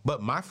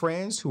 But my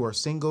friends who are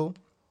single,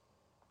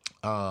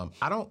 I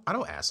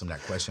don't ask them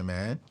that question,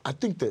 man. I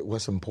think that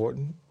what's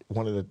important,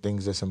 one of the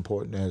things that's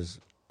important is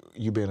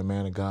you being a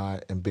man of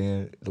God and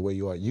being the way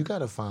you are, you got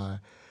to find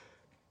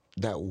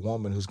that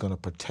woman who's going to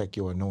protect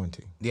your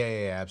anointing.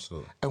 Yeah,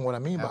 absolutely. And what I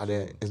mean by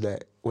that is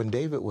that when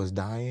David was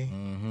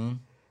dying,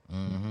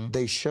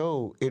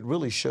 it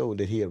really showed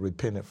that he had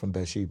repented from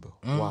Bathsheba.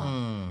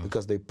 Why?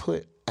 Because they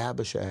put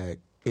Abishag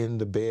in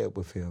the bed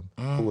with him,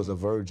 who was a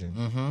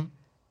virgin,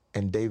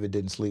 and David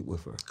didn't sleep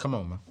with her. Come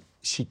on, man.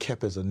 She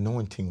kept his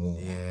anointing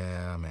warm.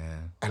 Yeah,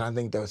 man. And I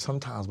think that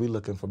sometimes we're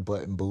looking for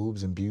butt and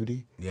boobs and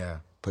beauty. Yeah.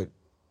 But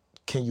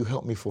can you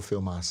help me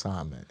fulfill my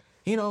assignment?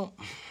 And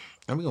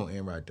we're going to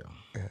end right there.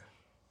 Yeah.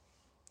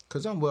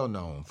 Because I'm well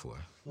known for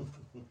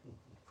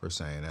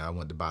saying that. I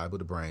want the Bible,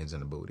 the brains,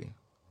 and the booty.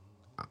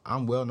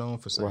 I'm well known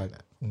for saying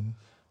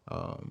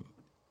that.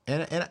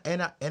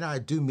 And I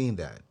do mean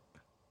that.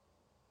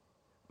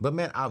 But,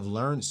 man, I've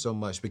learned so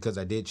much because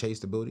I did chase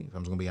the booty, if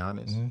I'm just going to be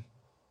honest.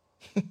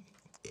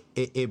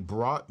 It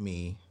brought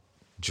me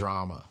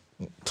drama.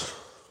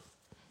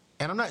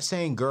 And I'm not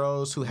saying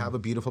girls who have a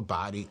beautiful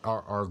body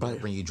are going to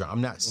bring you drama.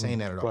 I'm not saying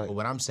that at all. Right. But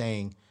what I'm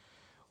saying,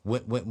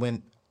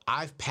 when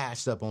I've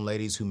passed up on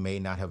ladies who may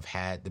not have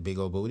had the big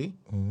old booty,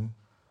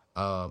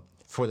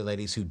 for the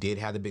ladies who did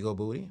have the big old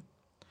booty,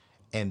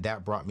 and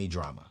that brought me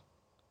drama.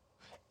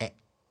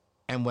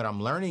 And what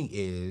I'm learning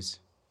is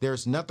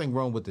there's nothing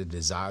wrong with the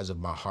desires of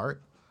my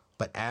heart,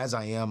 but as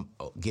I am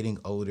getting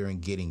older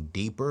and getting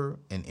deeper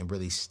and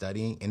really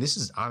studying, and this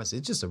is honestly,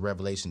 it's just a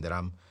revelation that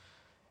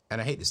and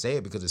I hate to say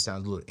it because it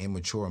sounds a little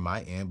immature on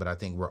my end, but I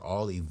think we're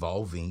all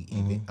evolving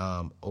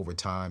even over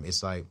time.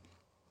 It's like,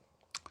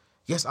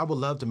 yes, I would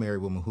love to marry a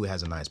woman who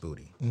has a nice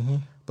booty.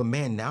 But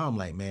man, now I'm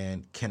like,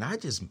 man, can I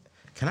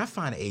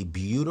find a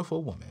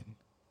beautiful woman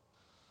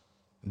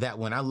that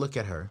when I look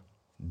at her,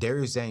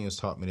 Darius Daniels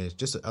taught me this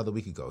just the other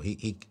week ago.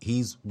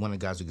 He's one of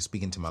the guys who can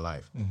speak into my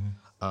life.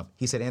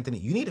 He said, Anthony,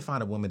 you need to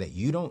find a woman that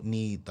you don't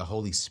need the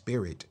Holy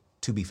Spirit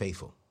to be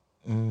faithful.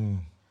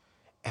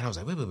 And I was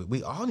like, wait,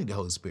 we all need the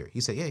Holy Spirit.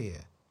 He said, yeah.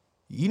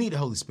 You need the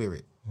Holy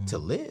Spirit to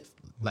live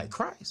like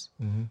Christ.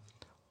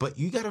 But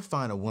you got to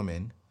find a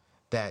woman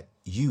that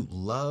you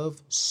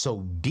love so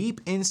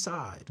deep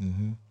inside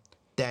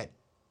that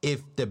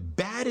if the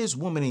baddest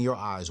woman in your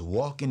eyes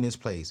walk in this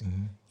place,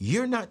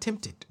 you're not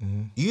tempted.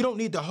 You don't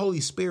need the Holy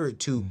Spirit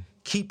to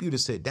keep you to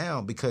sit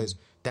down because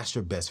that's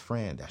your best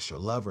friend. That's your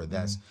lover.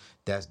 That's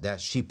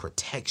she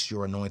protects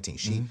your anointing.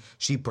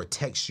 She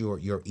protects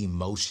your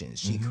emotions.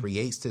 She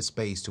creates this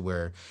space to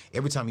where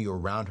every time you're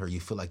around her, you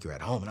feel like you're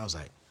at home. And I was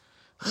like,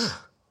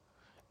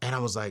 and I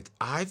was like,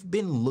 I've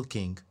been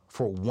looking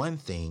for one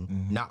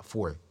thing, not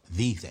for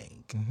the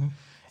thing.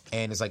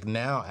 And it's like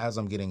now as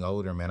I'm getting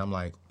older, man, I'm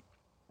like,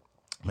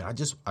 man, I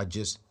just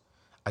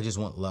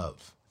want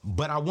love.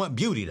 But I want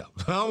beauty, though.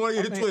 I don't want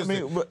to get it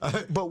twisted.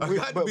 But I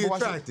got to be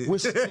attracted.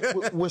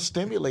 We're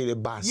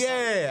stimulated by sight.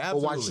 Yeah,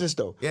 absolutely. But watch this,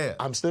 though. Yeah.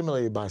 I'm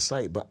stimulated by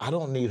sight, but I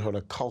don't need her to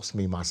cost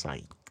me my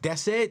sight.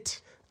 That's it.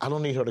 I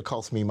don't need her to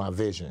cost me my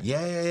vision.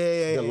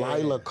 Yeah.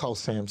 Delilah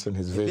cost Samson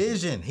his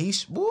vision.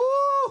 Woo!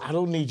 I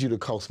don't need you to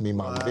cost me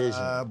my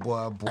vision.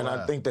 Boy. And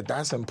I think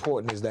that's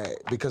important is that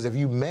because if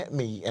you met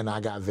me and I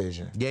got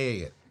vision.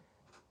 Yeah.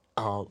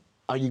 are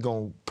you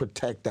going to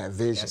protect that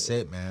vision? That's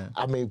it, man.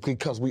 I mean,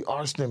 because we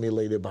are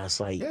stimulated by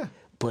sight. Yeah.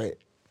 But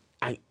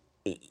I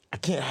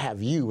can't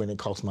have you and it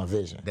costs my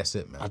vision. That's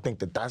it, man. I think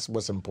that's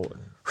what's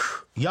important.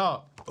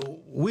 Y'all,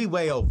 we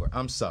way over.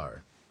 I'm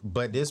sorry.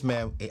 But this,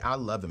 man, I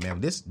love it, man.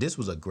 This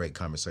was a great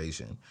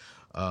conversation.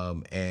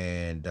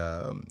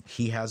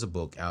 He has a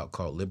book out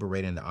called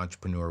Liberating the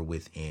Entrepreneur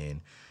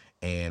Within.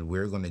 And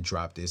we're going to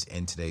drop this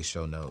in today's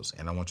show notes.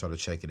 And I want y'all to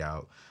check it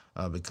out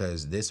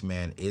because this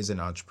man is an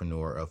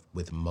entrepreneur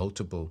with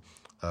multiple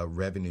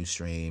revenue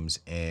streams.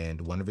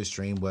 And one of his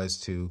dreams was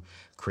to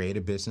create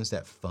a business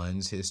that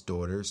funds his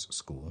daughter's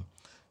school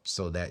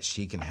so that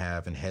she can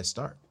have a head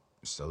start,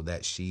 so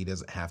that she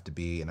doesn't have to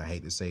be, and I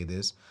hate to say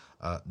this,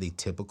 the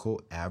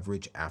typical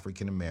average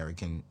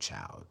African-American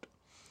child.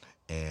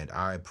 And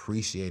I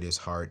appreciate his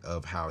heart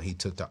of how he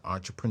took the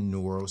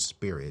entrepreneurial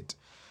spirit,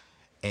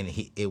 and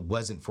it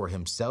wasn't for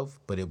himself,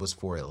 but it was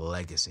for a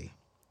legacy.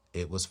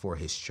 It was for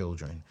his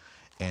children.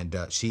 And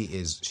she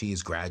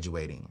is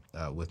graduating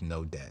with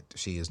no debt.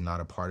 She is not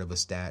a part of a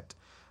stat,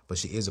 but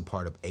she is a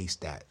part of a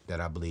stat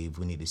that I believe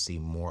we need to see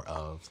more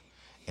of.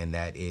 And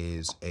that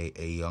is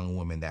a young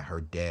woman that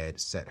her dad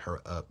set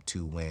her up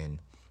to win.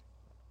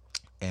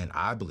 And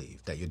I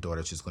believe that your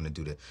daughter's just going to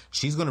do that.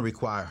 She's going to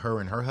require her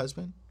and her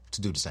husband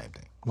to do the same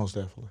thing. Most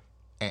definitely.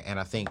 And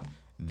I think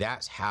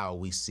that's how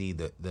we see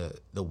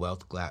the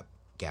wealth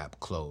gap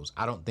close.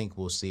 I don't think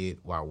we'll see it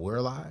while we're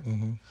alive.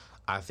 Mm-hmm.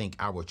 I think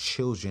our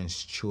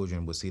children's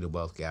children will see the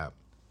wealth gap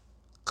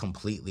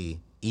completely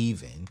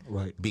even,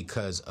 right,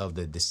 because of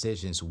the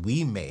decisions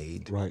we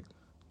made, right,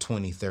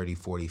 20, 30,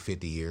 40,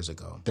 50 years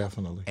ago.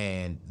 Definitely.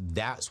 And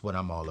that's what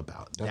I'm all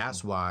about. Definitely.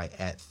 That's why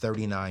at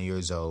 39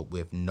 years old,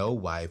 with no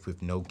wife,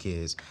 with no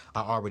kids,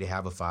 I already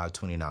have a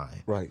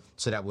 529. Right.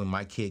 So that when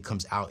my kid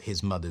comes out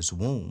his mother's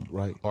womb,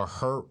 right, or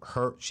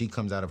she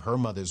comes out of her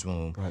mother's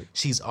womb, right,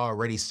 she's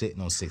already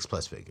sitting on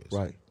 6+ figures.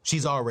 Right.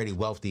 She's already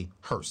wealthy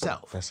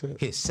herself. That's it.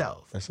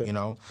 Herself. That's it. You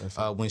know,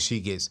 when she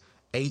gets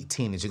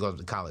 18 and she goes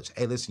to college.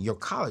 Hey, listen, your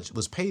college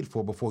was paid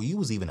for before you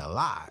was even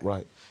alive.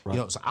 Right. You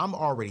know, so I'm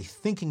already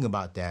thinking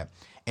about that.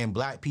 And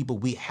black people,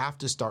 we have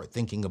to start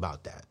thinking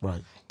about that.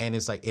 Right. And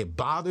it's like, it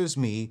bothers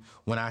me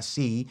when I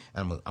see,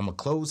 I'm going to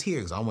close here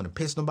because I don't want to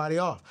piss nobody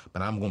off,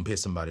 but I'm going to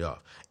piss somebody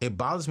off. It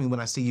bothers me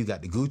when I see you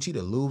got the Gucci,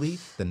 the Louis,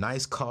 the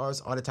nice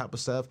cars, all that type of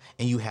stuff,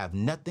 and you have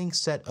nothing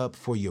set up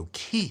for your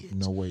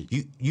kids. No way.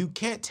 You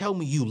can't tell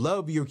me you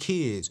love your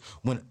kids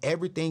when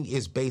everything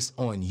is based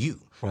on you.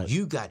 Right.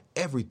 You got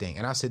everything.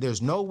 And I said, there's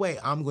no way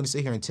I'm going to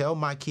sit here and tell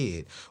my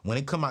kid when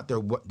they come out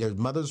their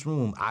mother's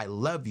room, I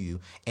love you,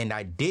 and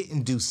I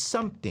didn't do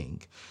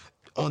something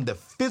on the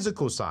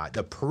physical side,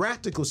 the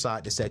practical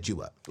side to set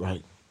you up.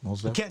 Right.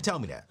 Most You can't tell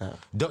me that.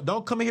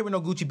 Don't come in here with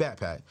no Gucci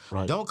backpack.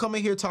 Right. Don't come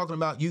in here talking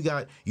about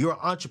you're an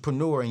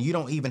entrepreneur and you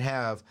don't even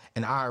have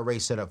an IRA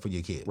set up for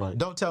your kid. Right.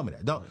 Don't tell me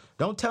that.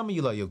 Don't tell me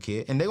you love your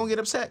kid, and they're gonna get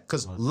upset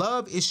because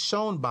love is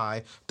shown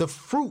by the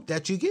fruit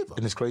that you give them.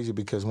 And it's crazy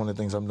because one of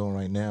the things I'm doing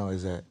right now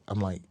is that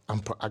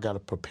I got to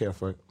prepare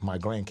for my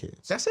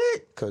grandkids. That's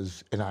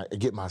it. And I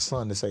get my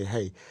son to say,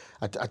 hey,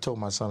 I told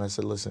my son, I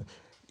said, listen,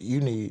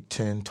 you need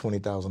 $10,000,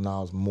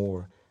 $20,000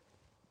 more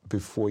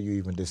before you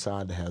even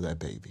decide to have that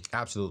baby.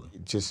 Absolutely.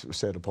 Just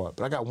set apart.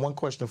 But I got one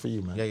question for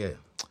you, man. Yeah.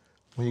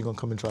 When you gonna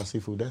come and try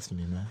Seafood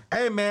Destiny, man?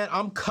 Hey, man,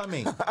 I'm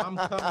coming.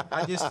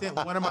 I just sent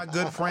one of my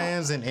good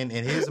friends and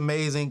his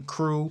amazing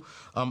crew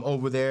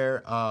over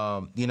there.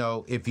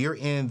 If you're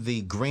in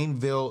the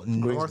Greensboro,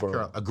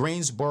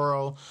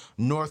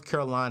 North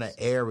Carolina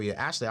area,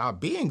 actually, I'll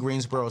be in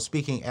Greensboro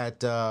speaking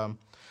at.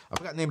 I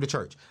forgot the name of the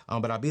church,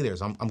 but I'll be there,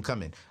 so I'm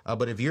coming.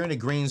 But if you're in the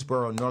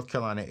Greensboro, North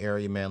Carolina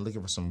area, man,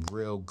 looking for some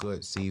real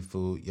good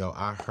seafood,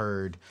 I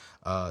heard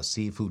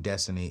Seafood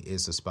Destiny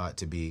is the spot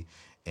to be,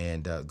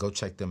 and go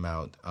check them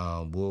out.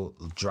 We'll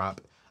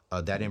drop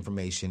that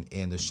information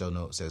in the show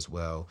notes as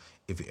well.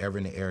 If you're ever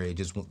in the area,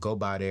 just go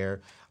by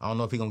there. I don't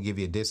know if he's going to give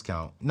you a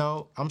discount.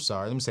 No, I'm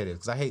sorry. Let me say this,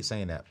 because I hate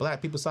saying that. Black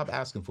people, stop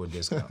asking for a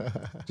discount.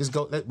 Just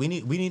go. We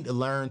need to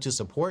learn to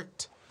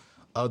support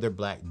other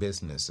black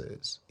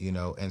businesses,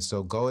 and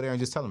so go there and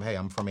just tell them, hey,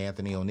 I'm from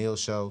Anthony O'Neill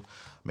Show.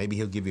 Maybe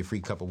he'll give you a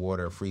free cup of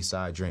water, a free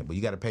side drink, but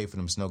you got to pay for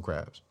them snow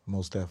crabs.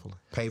 Most definitely.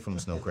 Pay for them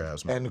snow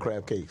crabs, man. And the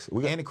crab cakes.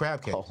 And the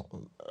crab cakes.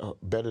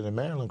 Better than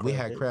Maryland crab We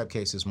had cakes. crab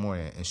cakes this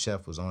morning, and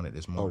Chef was on it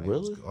this morning.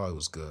 really? It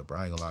was good, bro.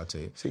 I ain't gonna lie to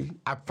you. See,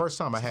 first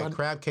time I had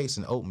crab cakes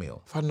and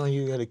oatmeal. If I know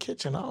you had a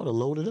kitchen, I would have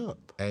loaded up.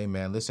 Hey,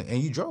 man, listen, and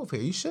you drove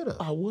here. You should have.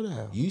 I would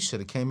have. You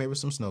should have came here with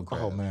some snow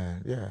crabs. Oh,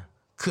 man, yeah.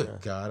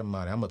 Good God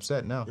Almighty. I'm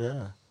upset now.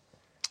 Yeah.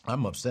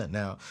 I'm upset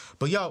now.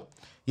 But y'all,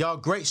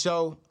 great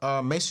show.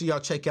 Make sure y'all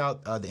check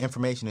out the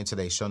information in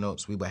today's show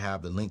notes. We will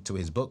have the link to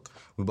his book.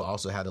 We will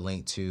also have the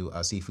link to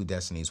Seafood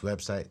Destiny's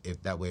website, if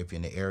you're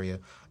in the area,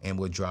 and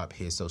we'll drop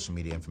his social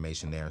media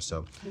information there.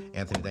 So,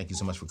 Anthony, thank you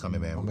so much for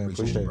coming, man. Oh, man,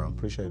 appreciate it, bro.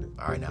 Appreciate it.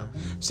 All right, now.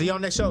 See y'all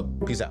next show.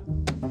 Peace out.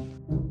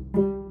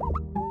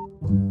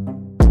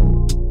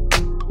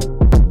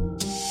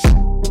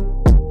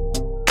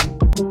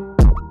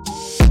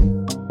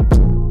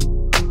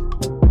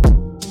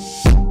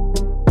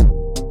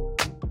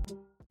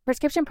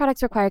 Prescription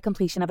products require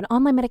completion of an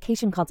online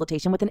medication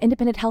consultation with an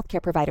independent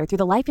healthcare provider through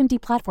the LifeMD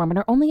platform and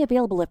are only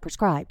available if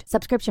prescribed.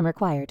 Subscription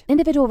required.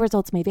 Individual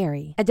results may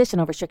vary.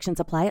 Additional restrictions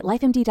apply at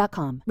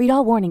lifemd.com. Read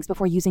all warnings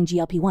before using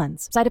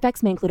GLP-1s. Side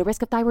effects may include a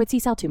risk of thyroid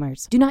C-cell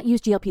tumors. Do not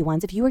use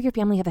GLP-1s if you or your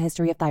family have a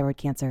history of thyroid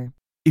cancer.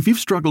 If you've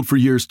struggled for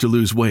years to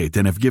lose weight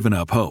and have given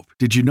up hope,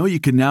 did you know you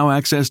can now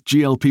access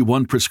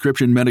GLP-1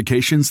 prescription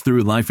medications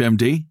through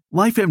LifeMD?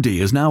 LifeMD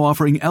is now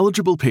offering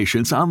eligible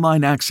patients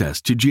online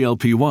access to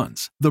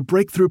GLP-1s, the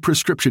breakthrough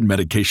prescription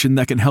medication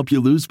that can help you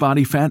lose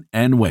body fat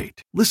and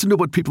weight. Listen to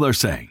what people are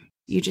saying.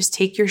 You just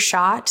take your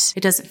shot.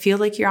 It doesn't feel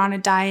like you're on a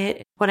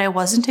diet. What I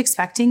wasn't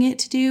expecting it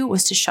to do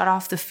was to shut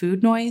off the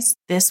food noise.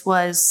 This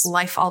was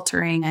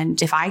life-altering,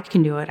 and if I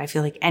can do it, I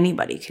feel like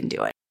anybody can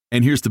do it.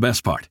 And here's the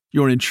best part.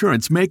 Your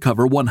insurance may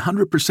cover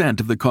 100%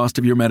 of the cost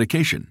of your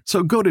medication.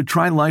 So go to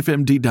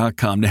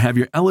TryLifeMD.com to have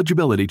your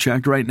eligibility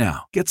checked right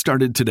now. Get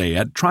started today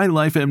at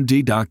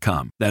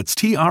TryLifeMD.com. That's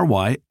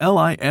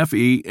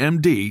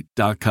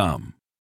TryLifeMD.com.